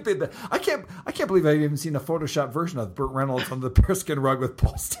 That could be I can't believe I've even seen a Photoshop version of Burt Reynolds on the bearskin rug with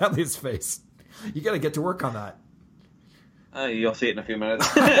Paul Stanley's face. You got to get to work on that. You'll see it in a few minutes.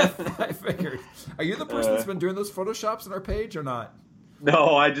 I figured. Are you the person that's been doing those Photoshops on our page or not?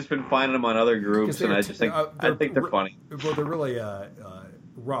 No, I've just been finding them on other groups, and I just think they're funny. Well, they're really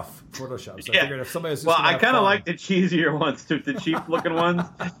rough Photoshops. So yeah. I figured if somebody was just I kind of like the cheesier ones too, the cheap-looking ones.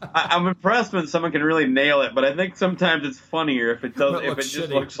 I'm impressed when someone can really nail it, but I think sometimes it's funnier if it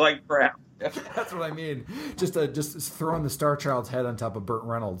just looks like crap. That's what I mean. Just throwing the Star Child's head on top of Burt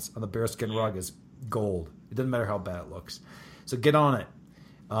Reynolds on the bearskin rug is gold. It doesn't matter how bad it looks. So get on it.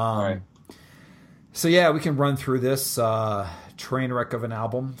 All right. So yeah, we can run through this train wreck of an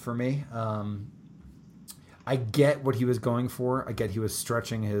album for me. I get what he was going for. I get he was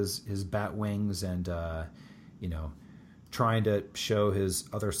stretching his bat wings and trying to show his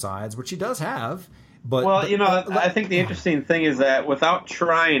other sides, which he does have. But I think the interesting thing is that without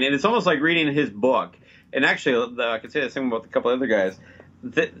trying, and it's almost like reading his book. And actually, I could say the same about a couple other guys.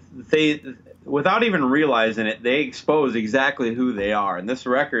 They without even realizing it, they expose exactly who they are. And this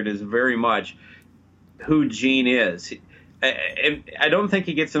record is very much who Gene is. I don't think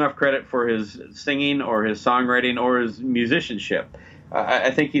he gets enough credit for his singing or his songwriting or his musicianship.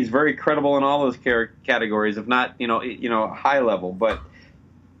 I think he's very credible in all those categories, if not high level. But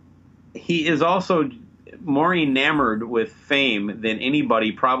he is also more enamored with fame than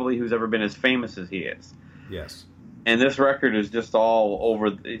anybody probably who's ever been as famous as he is. Yes. And this record is just all over.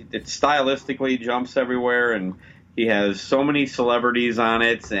 It stylistically jumps everywhere, and he has so many celebrities on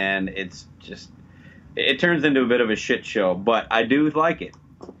it, and it's just. It turns into a bit of a shit show, but I do like it.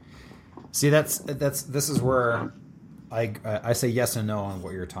 See, this is where I say yes and no on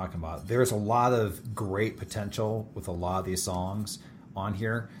what you're talking about. There's a lot of great potential with a lot of these songs on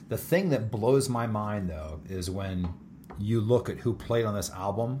here. The thing that blows my mind, though, is when you look at who played on this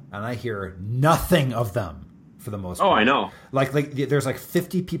album, and I hear nothing of them for the most part. Oh, I know. Like there's like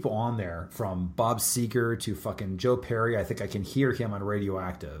 50 people on there, from Bob Seger to fucking Joe Perry. I think I can hear him on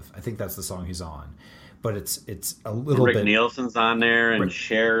Radioactive. I think that's the song he's on. But it's a little Rick bit. Nielsen's on there and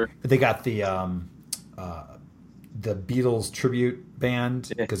Cher. They got the Beatles tribute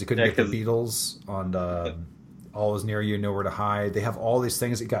band because he couldn't get the Beatles on All Is Near You, Nowhere to Hide. They have all these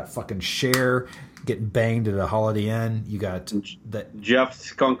things. You got fucking Cher getting banged at a Holiday Inn. You got Jeff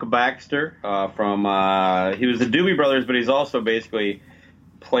Skunk Baxter from he was the Doobie Brothers, but he's also basically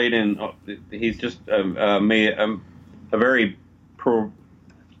played in. He's just a very what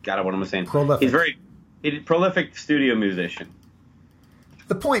am I saying? Prolific. He's He's a prolific studio musician.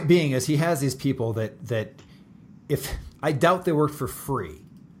 The point being is he has these people that if I doubt they worked for free.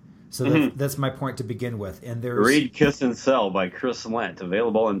 So that's my point to begin with. And there's Read Kiss and Sell by Chris Lent,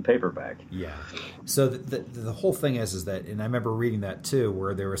 available in paperback. Yeah. So the whole thing is that, and I remember reading that too,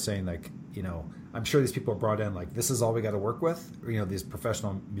 where they were saying I'm sure these people are brought in like, this is all we got to work with, these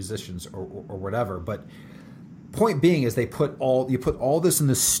professional musicians or whatever. But point being is you put all this in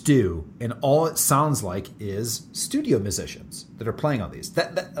the stew, and all it sounds like is studio musicians that are playing on these.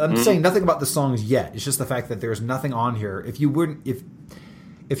 I'm saying nothing about the songs yet. It's just the fact that there's nothing on here. If you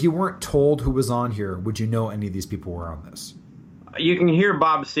weren't told who was on here, would you know any of these people were on this? You can hear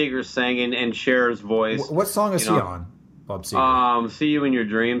Bob Seger singing and Cher's voice. What song is he on, Bob Seger? See You in Your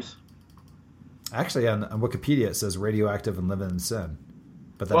Dreams. Actually, on Wikipedia it says Radioactive and Living in Sin.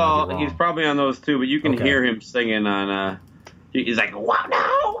 But that might be wrong. He's probably on those too, but you can hear him singing on. He's like, "Wow,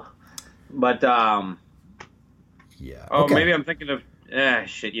 no!" But yeah. Oh, maybe I'm thinking of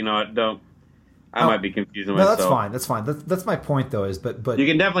shit. You know what? Don't. I might be confusing myself. That's fine. That's my point, though. But you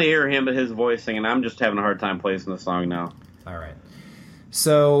can definitely hear him, but his voice singing. I'm just having a hard time placing the song now. All right.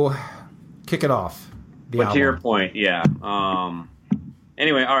 So, kick it off. To your point, yeah.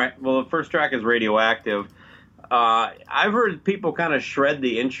 Anyway, all right. Well, the first track is Radioactive. I've heard people kind of shred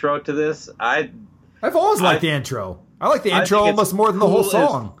the intro to this. I've always liked the intro. I like the intro almost more than the whole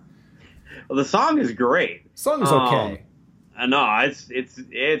song. Well, the song is great. Song is okay. No,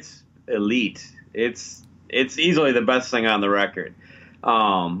 it's elite. It's easily the best thing on the record.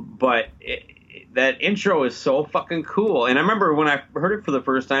 But that intro is so fucking cool. And I remember when I heard it for the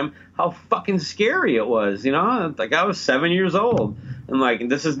first time, how fucking scary it was. You know, like I was 7 years old, and like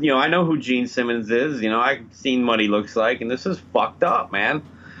this is, I know who Gene Simmons is. I've seen what he looks like, and this is fucked up, man.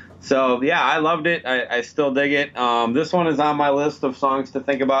 So yeah, I loved it. I still dig it. This one is on my list of songs to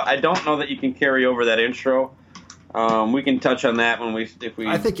think about. I don't know that you can carry over that intro. We can touch on that if we.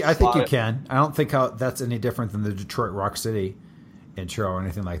 I think you can. I don't think that's any different than the Detroit Rock City intro or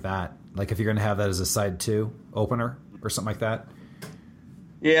anything like that. Like if you're going to have that as a side 2 opener or something like that.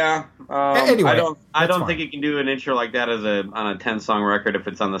 Yeah. Anyway, I don't think you can do an intro like that on a 10-song record if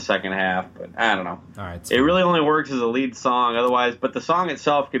it's on the second half. But I don't know. All right. It really only works as a lead song, otherwise. But the song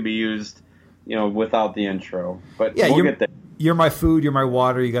itself could be used, without the intro. But yeah, we'll get there. You're my food, you're my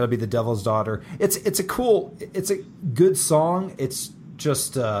water. You got to be the devil's daughter. It's a good song. It's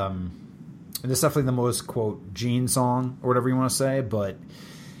just and it's definitely the most quote Gene song or whatever you want to say. But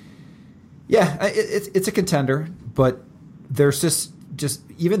yeah, it's a contender. But there's just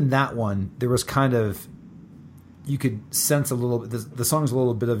even that one, there was kind of, you could sense a little bit, the song's a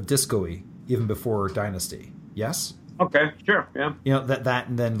little bit of disco-y even before Dynasty. Yes? Okay, sure, yeah. That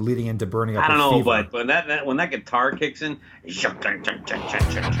and then leading into Burning Up. I don't know, Fever. but when that guitar kicks in,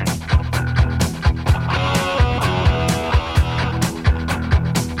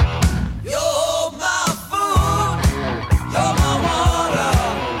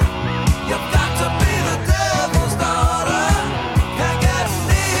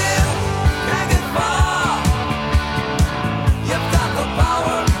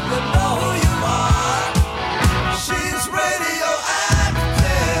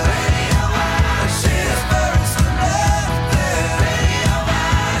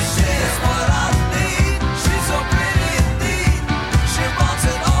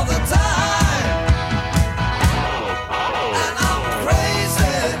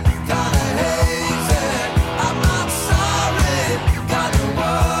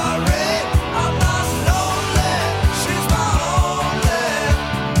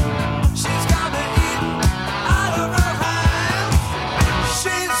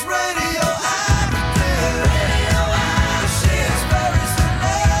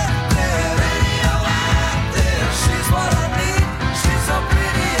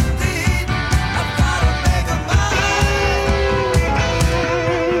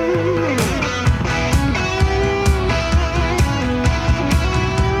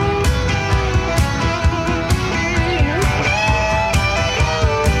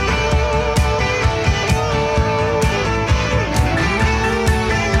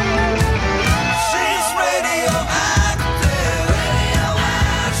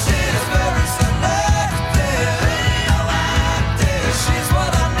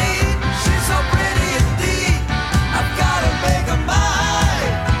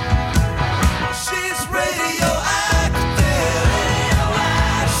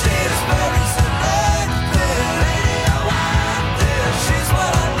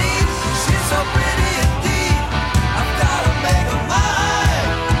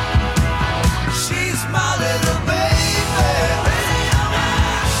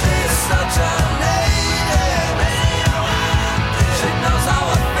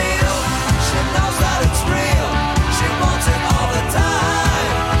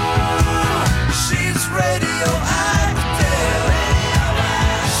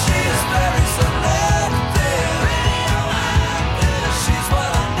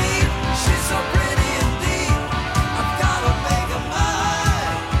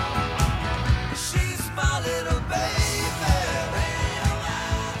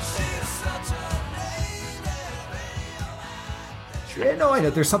 Yeah, no, I know.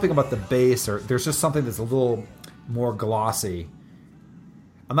 There's something about the bass, or there's just something that's a little more glossy.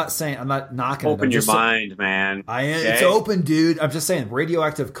 I'm not knocking it. Open your mind, man. It's open, dude. I'm just saying,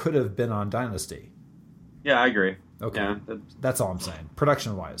 Radioactive could have been on Dynasty. Yeah, I agree. Okay, yeah. That's all I'm saying.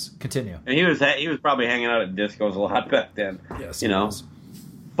 Production-wise, continue. And he was probably hanging out at discos a lot back then. Yes,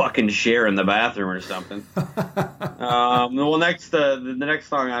 fucking Cher in the bathroom or something. Well, the next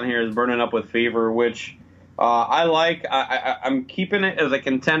song on here is "Burning Up with Fever," which I like. I'm keeping it as a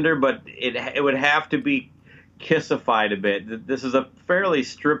contender, but it would have to be kissified a bit. This is a fairly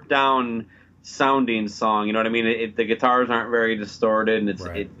stripped down sounding song. You know what I mean? The guitars aren't very distorted,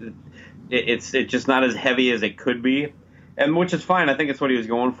 and it's just not as heavy as it could be. and which is fine. I think it's what he was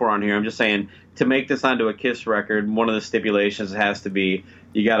going for on here. I'm just saying, to make this onto a Kiss record, one of the stipulations has to be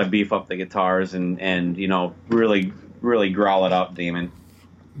you got to beef up the guitars and really growl it up, Damon.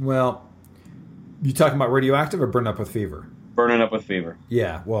 Well, you talking about Radioactive or Burn Up With Fever? Burning Up With Fever.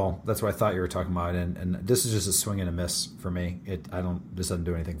 Yeah, well, that's what I thought you were talking about, and this is just a swing and a miss for me. This doesn't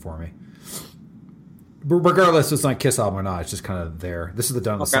do anything for me. But regardless, it's not a Kiss album or not. It's just kind of there. This is the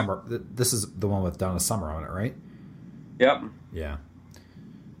Dawn of Summer. This is the one with Dawn of Summer on it, right? Yep. Yeah.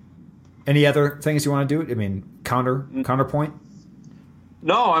 Any other things you want to do? I mean, counterpoint.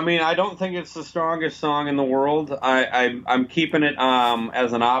 No, I mean, I don't think it's the strongest song in the world. I'm keeping it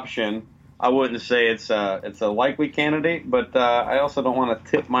as an option. I wouldn't say it's a likely candidate, but I also don't want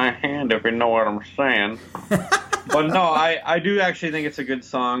to tip my hand, if you know what I'm saying. But no, I do actually think it's a good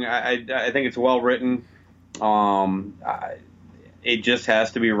song. I think it's well written. It just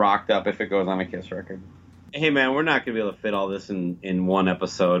has to be rocked up if it goes on a Kiss record. Hey man, we're not going to be able to fit all this in one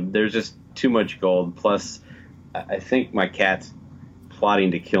episode. There's just too much gold. Plus, I think my cat's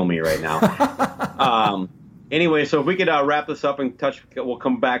plotting to kill me right now. Anyway, so if we could wrap this up and we'll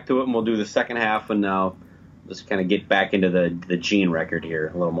come back to it and we'll do the second half and just kind of get back into the Gene record here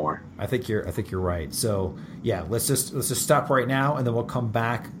a little more. I think you're right. So yeah, let's just stop right now and then we'll come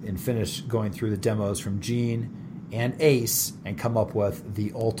back and finish going through the demos from Gene and Ace and come up with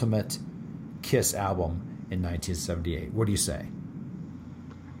the ultimate Kiss album in 1978. What do you say?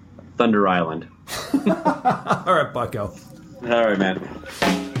 Thunder Island. All right, Bucko. All right, man.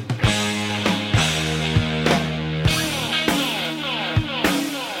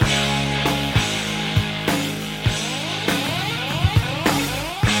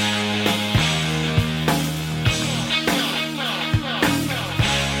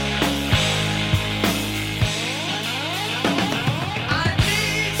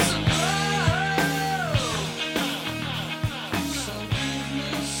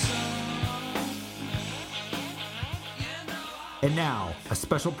 And now, a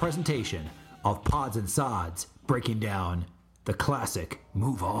special presentation of Pods and Sods breaking down the classic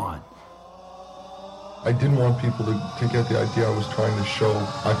Move On. I didn't want people to get the idea I was trying to show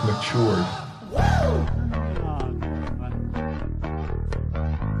I've matured.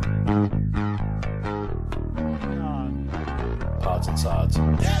 Pods and Sods.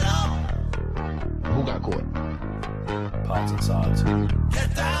 Get up! Who got caught? Pods and Sods.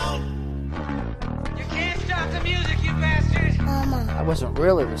 Get down! You can't stop the music, you bastard! I wasn't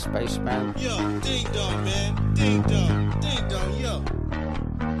really the spaceman. Yo, ding dong, man. Ding dong, yo.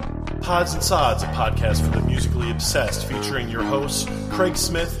 Pods and Sods, a podcast for the musically obsessed, featuring your hosts, Craig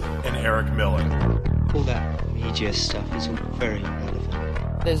Smith and Eric Miller. All that media stuff is all very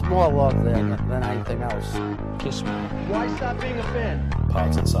irrelevant. There's more love there than anything else. Kiss me. Why stop being a fan?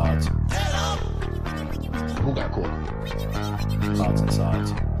 Pods and Sods. Get up! Who got caught? Pods and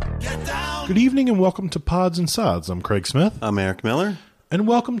Sods. Get down! Good evening and welcome to Pods and Sods. I'm Craig Smith. I'm Eric Miller. And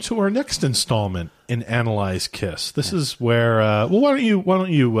welcome to our next installment in Analyze Kiss. This is where, why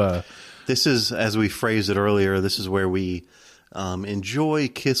don't you? This is, as we phrased it earlier, this is where we enjoy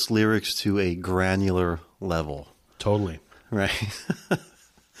Kiss lyrics to a granular level. Totally. Right.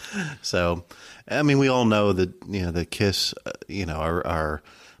 So, I mean, we all know that, the Kiss, are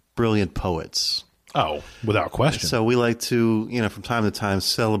brilliant poets. Oh, without question. So we like to, from time to time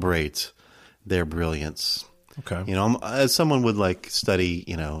celebrate their brilliance. Okay. As someone would like study,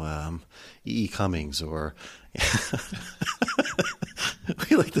 E. Cummings or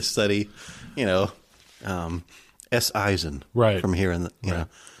we like to study, S. Eisen. Right. From here in the,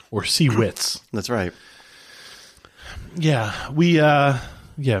 or C. Witz. That's right. Yeah.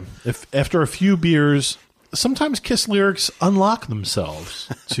 If after a few beers, sometimes Kiss lyrics unlock themselves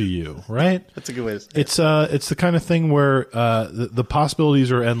to you, right? That's a good way to say it. It's the kind of thing where the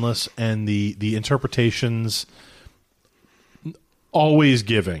possibilities are endless and the interpretations always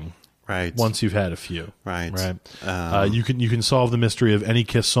giving. Right. Once you've had a few. Right. You can solve the mystery of any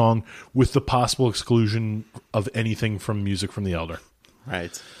Kiss song with the possible exclusion of anything from Music from the Elder.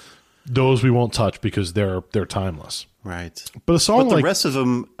 Right. Those we won't touch because they're timeless. Right. But a song the like rest of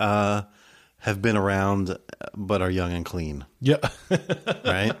them have been around but are young and clean. Yeah.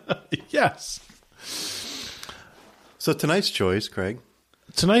 Right? Yes. So tonight's choice, Craig.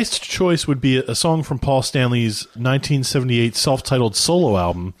 Tonight's choice would be a song from Paul Stanley's 1978 self-titled solo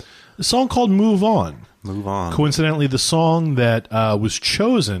album, a song called Move On. Move On. Coincidentally, the song that was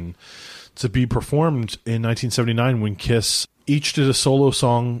chosen to be performed in 1979 when Kiss each did a solo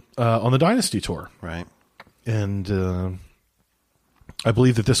song on the Dynasty tour. Right. And I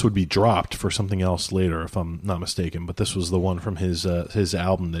believe that this would be dropped for something else later, if I'm not mistaken. But this was the one from his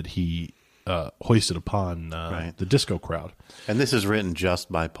album that he hoisted upon the disco crowd. And this is written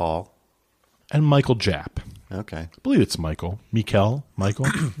just by Paul and Michael Japp. Okay, I believe it's Michael. Michael.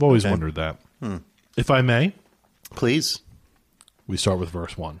 I've always wondered that. If I may, please. We start with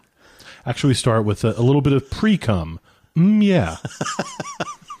verse 1. Actually, we start with a little bit of pre-cum. Yeah.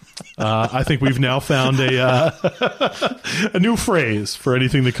 I think we've now found a new phrase for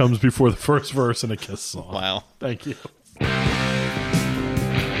anything that comes before the first verse in a Kiss song. Wow. Thank you.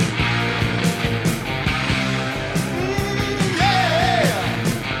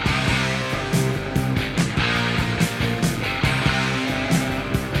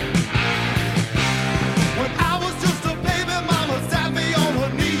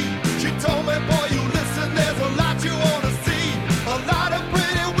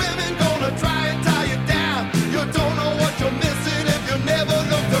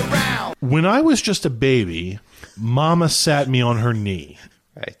 When I was just a baby, Mama sat me on her knee.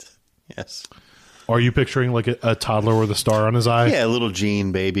 Right. Yes. Are you picturing like a toddler with a star on his eye? Yeah, a little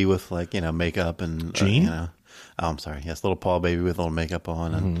Gene baby with like, makeup and Gene? Oh, I'm sorry. Yes, little Paul baby with a little makeup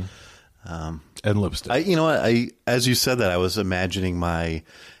on and lipstick. As you said that, I was imagining my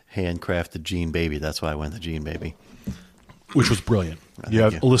handcrafted Gene baby. That's why I went to Gene baby, which was brilliant.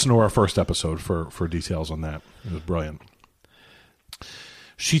 Listen to our first episode for details on that. It was brilliant.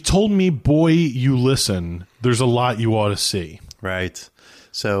 She told me, boy, you listen, there's a lot you ought to see. Right.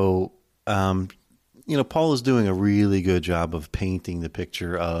 So, Paul is doing a really good job of painting the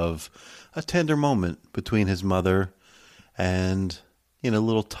picture of a tender moment between his mother and,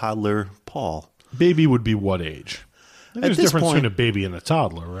 little toddler Paul. Baby would be what age? There's a difference between a baby and a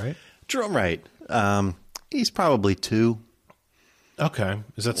toddler, right? Right. He's probably 2. Okay.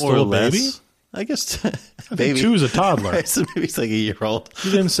 Is that still a baby? I guess I think 2 is a toddler. Right, so maybe he's like a year old.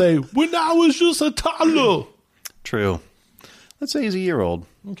 You didn't say, when I was just a toddler. True. Let's say he's a year old.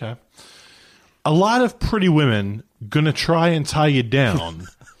 Okay. A lot of pretty women going to try and tie you down.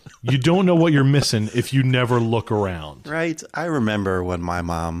 You don't know what you're missing if you never look around. Right. I remember when my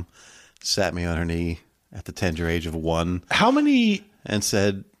mom sat me on her knee at the tender age of 1. How many... And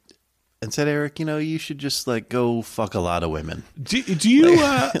said, Eric, you should just go fuck a lot of women. Do you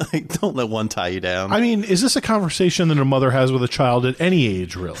don't let one tie you down? I mean, is this a conversation that a mother has with a child at any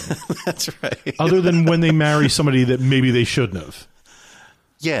age, really? That's right. Other than when they marry somebody that maybe they shouldn't have.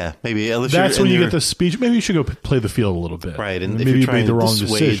 Yeah, maybe. That's when you get the speech. Maybe you should go play the field a little bit. Right, and maybe if you you're made the wrong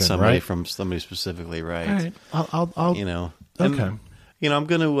dissuade decision, somebody right? from somebody specifically, right? All right, I'll okay. I'm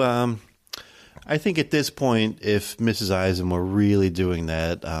going to. I think at this point, if Mrs. Eisen were really doing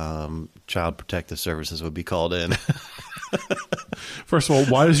that, Child Protective Services would be called in. First of all,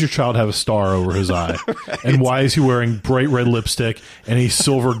 why does your child have a star over his eye? Right. And why is he wearing bright red lipstick and a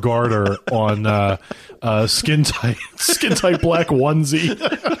silver garter on skin tight black onesie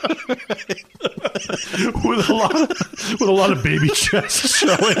with a lot of baby chests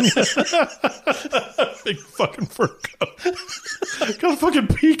showing? Big fucking fur coat. Got a fucking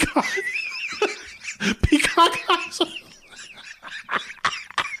peacock. Peacock eyes.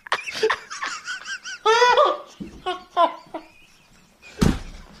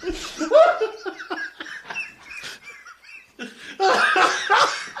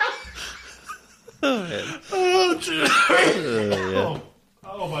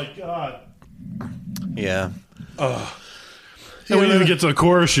 Oh my god. Yeah. And we didn't even get to the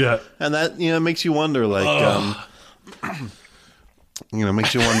chorus yet. And that makes you wonder,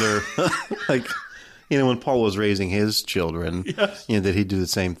 makes you wonder, when Paul was raising his children, yes. Did he do the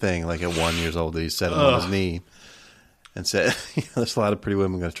same thing? Like at 1 year old, did he set him on his knee and said, "There's a lot of pretty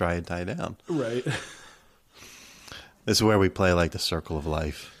women going to try and tie down." Right. This is where we play like the circle of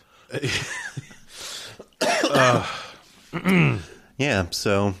life. Yeah.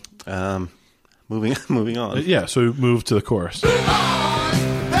 So, moving on. Yeah. So we move to the chorus.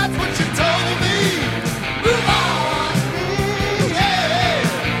 Move on. That's what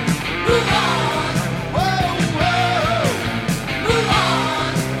you told me. Move on. Yeah. Move on. Whoa,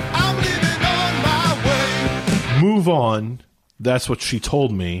 whoa. Move on. I'm living on my way. Move on. That's what she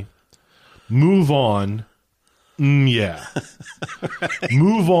told me. Move on. Yeah. Right.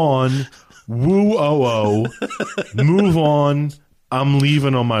 Move on. Woo oh oh. Move on. I'm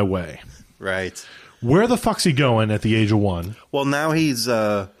leaving on my way. Right. Where the fuck's he going at the age of 1? Well, now he's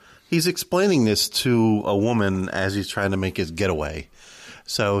explaining this to a woman as he's trying to make his getaway.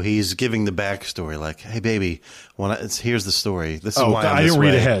 So he's giving the backstory, like, "Hey, baby, here's the story. This is why I didn't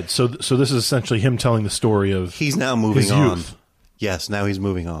read ahead. So this is essentially him telling the story of he's now moving his on. Youth. Yes, now he's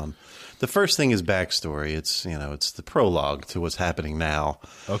moving on. The first thing is backstory. It's it's the prologue to what's happening now.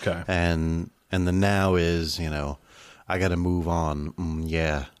 Okay. And the now is I got to move on.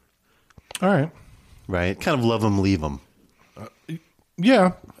 Yeah. All right. Right? Kind of love them, leave them.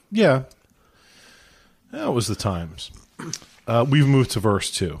 Yeah. That was the times. We've moved to verse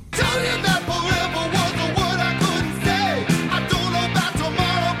 2. Tell you that forever was a word I couldn't say. I don't know about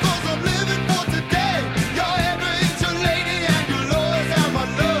tomorrow 'cause I'm living for today. You're every inch a lady and you'll always have my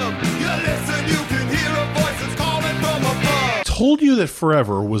love. You listen, you can hear her voices calling from above. Told you that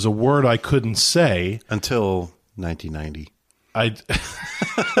forever was a word I couldn't say. Until 1990.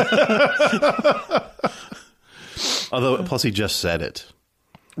 Although, plus he just said it.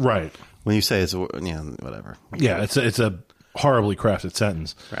 Right. When you say it's a word, whatever. Yeah, it's a horribly crafted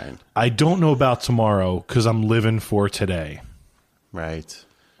sentence. Right. I don't know about tomorrow because I'm living for today. Right.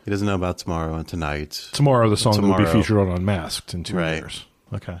 He doesn't know about tomorrow and tonight. Tomorrow, the song will be featured on Unmasked in 2 Right. years.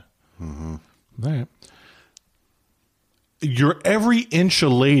 Okay. Mm-hmm. All right. You're every inch a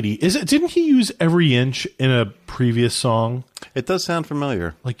lady. Didn't he use every inch in a previous song? It does sound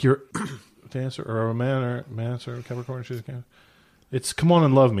familiar. Like you're dancer or a man or Capricorn. It's Come On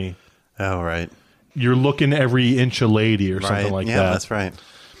and Love Me. Oh, right. You're looking every inch a lady or something like that. Yeah, that's right.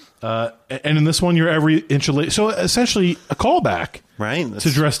 And in this one, you're every inch a lady. So essentially a callback right? to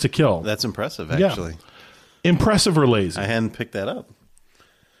Dress to Kill. That's impressive, actually. Yeah. Impressive or lazy? I hadn't picked that up.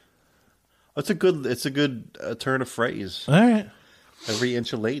 It's a good turn of phrase. All right. Every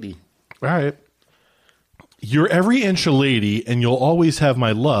inch a lady. All right. You're every inch a lady, and you'll always have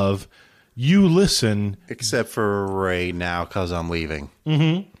my love. You listen. Except for right now, because I'm leaving.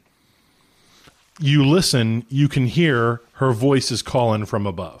 Mm-hmm. You listen. You can hear her voice is calling from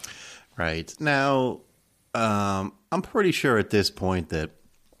above. Right. Now, I'm pretty sure at this point that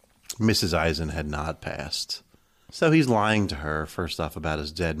Mrs. Eisen had not passed. So he's lying to her, first off, about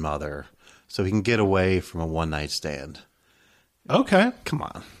his dead mother, so he can get away from a one-night stand. Okay. Come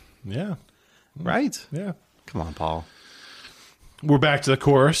on. Yeah. Right? Yeah. Come on, Paul. We're back to the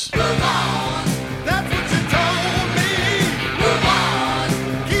chorus. Move on, that's what you told me. Move on,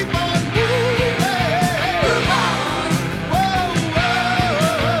 keep on moving. Move on, whoa,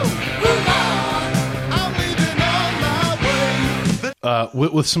 whoa, move on. I'm leaving on my way.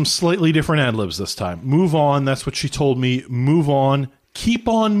 With some slightly different ad-libs this time. Move on, that's what she told me. Move on, keep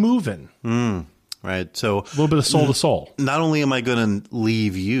on moving. Right. So a little bit of soul to soul. Not only am I going to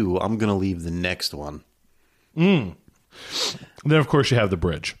leave you, I'm going to leave the next one. Then, of course, you have the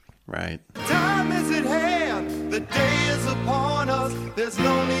bridge. Right. Time is at hand, the day is upon us. There's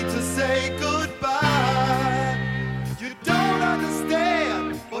no need to say goodbye. You don't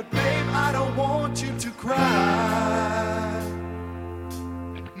understand, but babe, I don't want you to cry.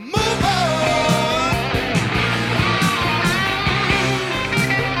 Move on.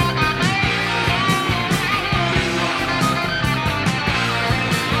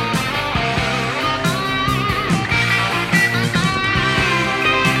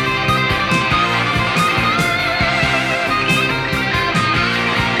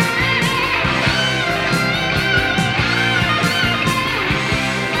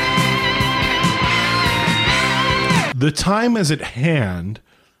 The time is at hand.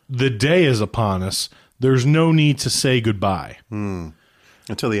 The day is upon us. There's no need to say goodbye.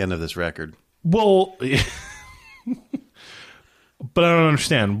 Until the end of this record. Well, but I don't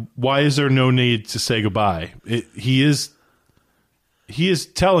understand. Why is there no need to say goodbye? He is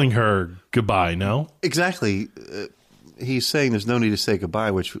telling her goodbye, no? Exactly. He's saying there's no need to say goodbye,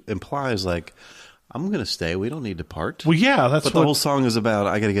 which implies, like, I'm going to stay. We don't need to part. Well, yeah, that's But what the whole song is about,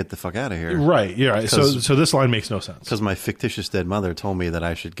 I got to get the fuck out of here. Right, yeah. Right. So this line makes no sense. Because my fictitious dead mother told me that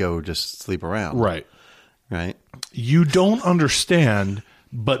I should go just sleep around. Right. Right. You don't understand,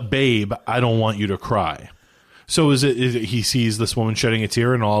 but babe, I don't want you to cry. So is it he sees this woman shedding a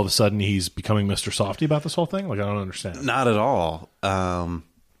tear and all of a sudden he's becoming Mr. Softy about this whole thing? Like, I don't understand. Not at all.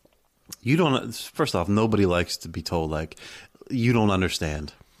 You don't. First off, nobody likes to be told, like, you don't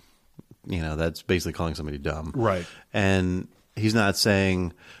understand. You know, that's basically calling somebody dumb. Right. And he's not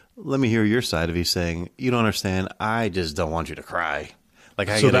saying, let me hear your side of it. He's saying, you don't understand. I just don't want you to cry. Like,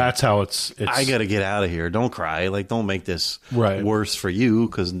 that's how it's I got to get out of here. Don't cry. Like, don't make this worse for you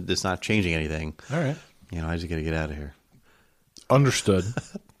because it's not changing anything. All right. You know, I just got to get out of here. Understood.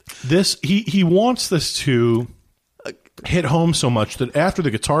 He wants this to hit home so much that after the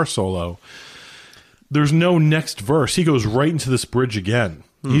guitar solo, there's no next verse. He goes right into this bridge again.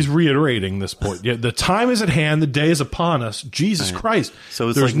 He's reiterating this point. Yeah, the time is at hand. The day is upon us. Jesus Christ. So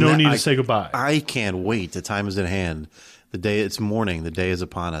it's there's like, no need to say goodbye. I can't wait. The time is at hand. The day, it's morning. The day is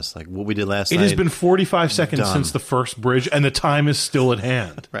upon us. Like what we did last night. It has been 45 seconds since the first bridge, and the time is still at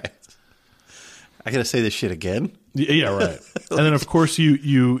hand. Right. I got to say this shit again? Yeah, right. And then, of course,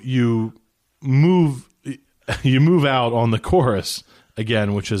 you move out on the chorus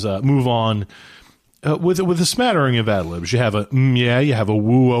again, which is move on with a smattering of ad libs. You have a yeah, you have a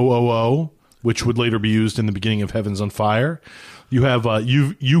woo oh oh oh, which would later be used in the beginning of Heaven's on Fire. You have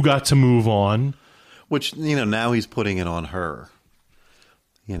you got to move on, which now he's putting it on her.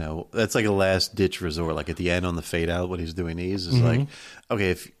 That's like a last ditch resort. Like at the end on the fade out, what he's doing is like, okay,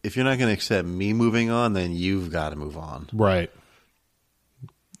 if you're not going to accept me moving on, then you've got to move on. Right.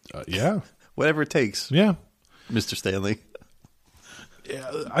 Yeah. Whatever it takes. Yeah. Mr. Stanley.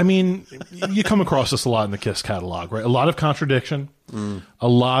 Yeah, I mean, you come across this a lot in the Kiss catalog, right? A lot of contradiction. A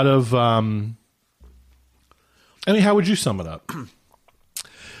lot of, how would you sum it up?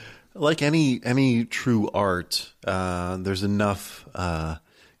 Like any true art, there's enough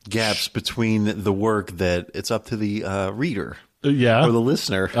gaps between the work that it's up to the reader, or the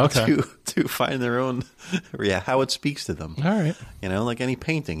listener, to find their own, how it speaks to them. All right, like any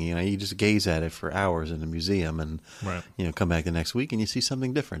painting, you just gaze at it for hours in a museum, and come back the next week and you see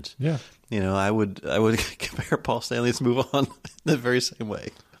something different. Yeah, I would compare Paul Stanley's Move On in the very same way.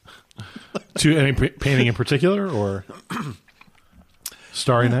 To any painting in particular, or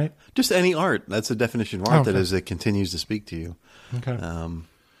Starry Night? Just any art. That's the definition of art. That is, it continues to speak to you. Okay.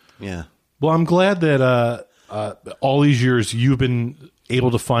 Yeah. Well, I'm glad that all these years you've been able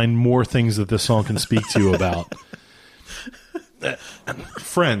to find more things that this song can speak to you about.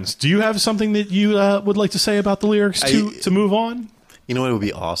 Friends, do you have something that you would like to say about the lyrics to move on? You know what? It would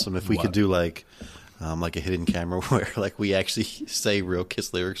be awesome if we could do like a hidden camera where like we actually say real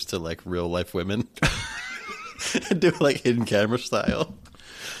Kiss lyrics to like real life women. Do it like hidden camera style.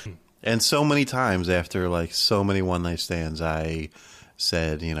 And so many times after like so many one night stands, I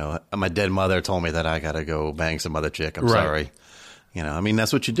said, my dead mother told me that I got to go bang some other chick. I'm sorry.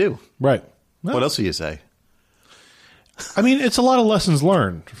 That's what you do. Right. Well, what else do you say? I mean, it's a lot of lessons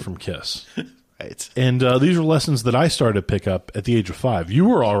learned from Kiss. Right. And these are lessons that I started to pick up at the age of 5. You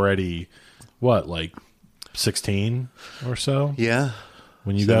were already, like 16 or so? Yeah.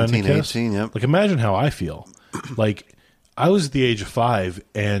 When you got into Kiss? 18, yep. Like, imagine how I feel. Like, I was at the age of 5,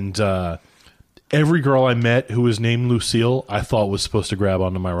 and every girl I met who was named Lucille, I thought was supposed to grab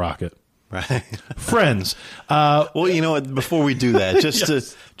onto my rocket. Right. Friends. Well, you know what? Before we do that,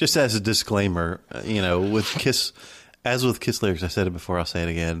 just as a disclaimer, with Kiss, as with Kiss lyrics, I said it before, I'll say it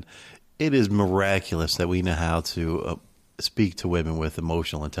again. It is miraculous that we know how to speak to women with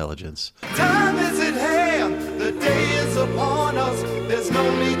emotional intelligence. Time is at hand, the day is upon us. There's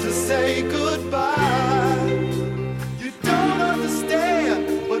no need to say goodbye. You don't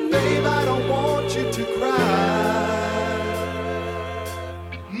understand, but babe, I don't want you to cry.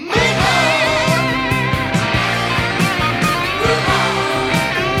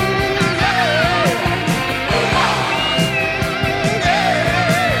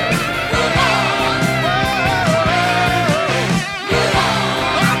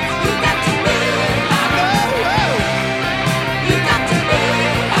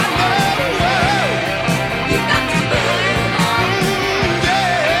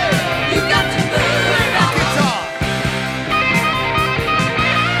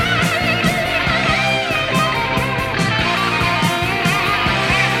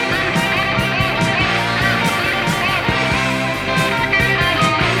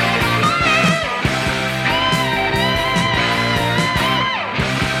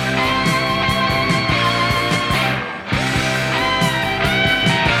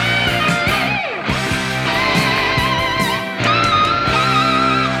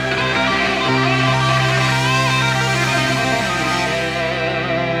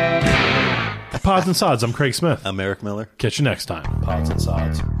 Pods and Sods. I'm Craig Smith. I'm Eric Miller. Catch you next time. Pods and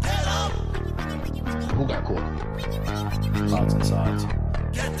Sods. Who got caught? Pods and Sods.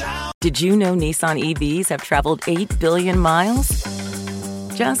 Did you know Nissan EVs have traveled 8 billion miles?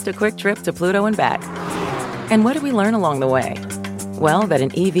 Just a quick trip to Pluto and back. And what did we learn along the way? Well, that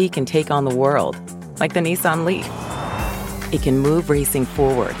an EV can take on the world, like the Nissan Leaf. It can move racing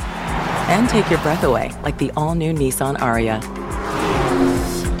forward and take your breath away, like the all-new Nissan Ariya.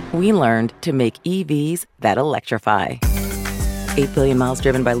 We learned to make EVs that electrify. 8 billion miles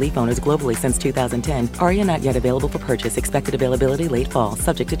driven by Leaf owners globally since 2010. Ariya not yet available for purchase. Expected availability late fall,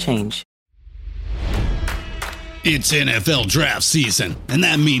 subject to change. It's NFL draft season, and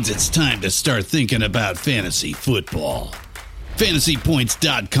that means it's time to start thinking about fantasy football.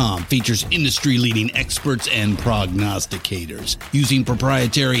 FantasyPoints.com features industry-leading experts and prognosticators using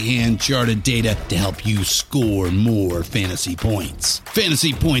proprietary hand-charted data to help you score more fantasy points.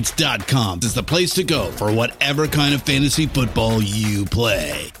 FantasyPoints.com is the place to go for whatever kind of fantasy football you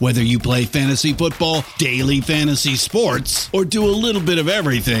play. Whether you play fantasy football, daily fantasy sports, or do a little bit of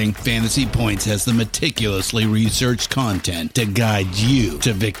everything, Fantasy Points has the meticulously researched content to guide you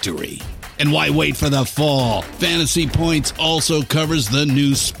to victory. And why wait for the fall? Fantasy Points also covers the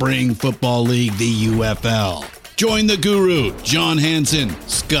new spring football league, the UFL. Join the guru, John Hansen,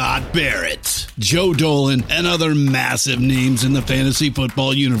 Scott Barrett, Joe Dolan, and other massive names in the fantasy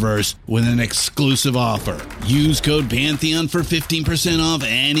football universe with an exclusive offer. Use code Pantheon for 15% off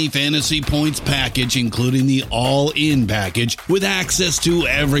any Fantasy Points package, including the all-in package, with access to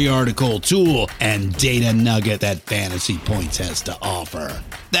every article, tool, and data nugget that Fantasy Points has to offer.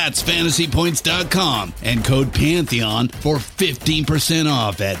 That's FantasyPoints.com and code Pantheon for 15%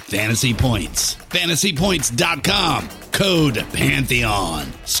 off at Fantasy Points. FantasyPoints.com, code Pantheon.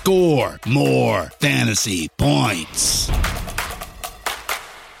 Score more fantasy points.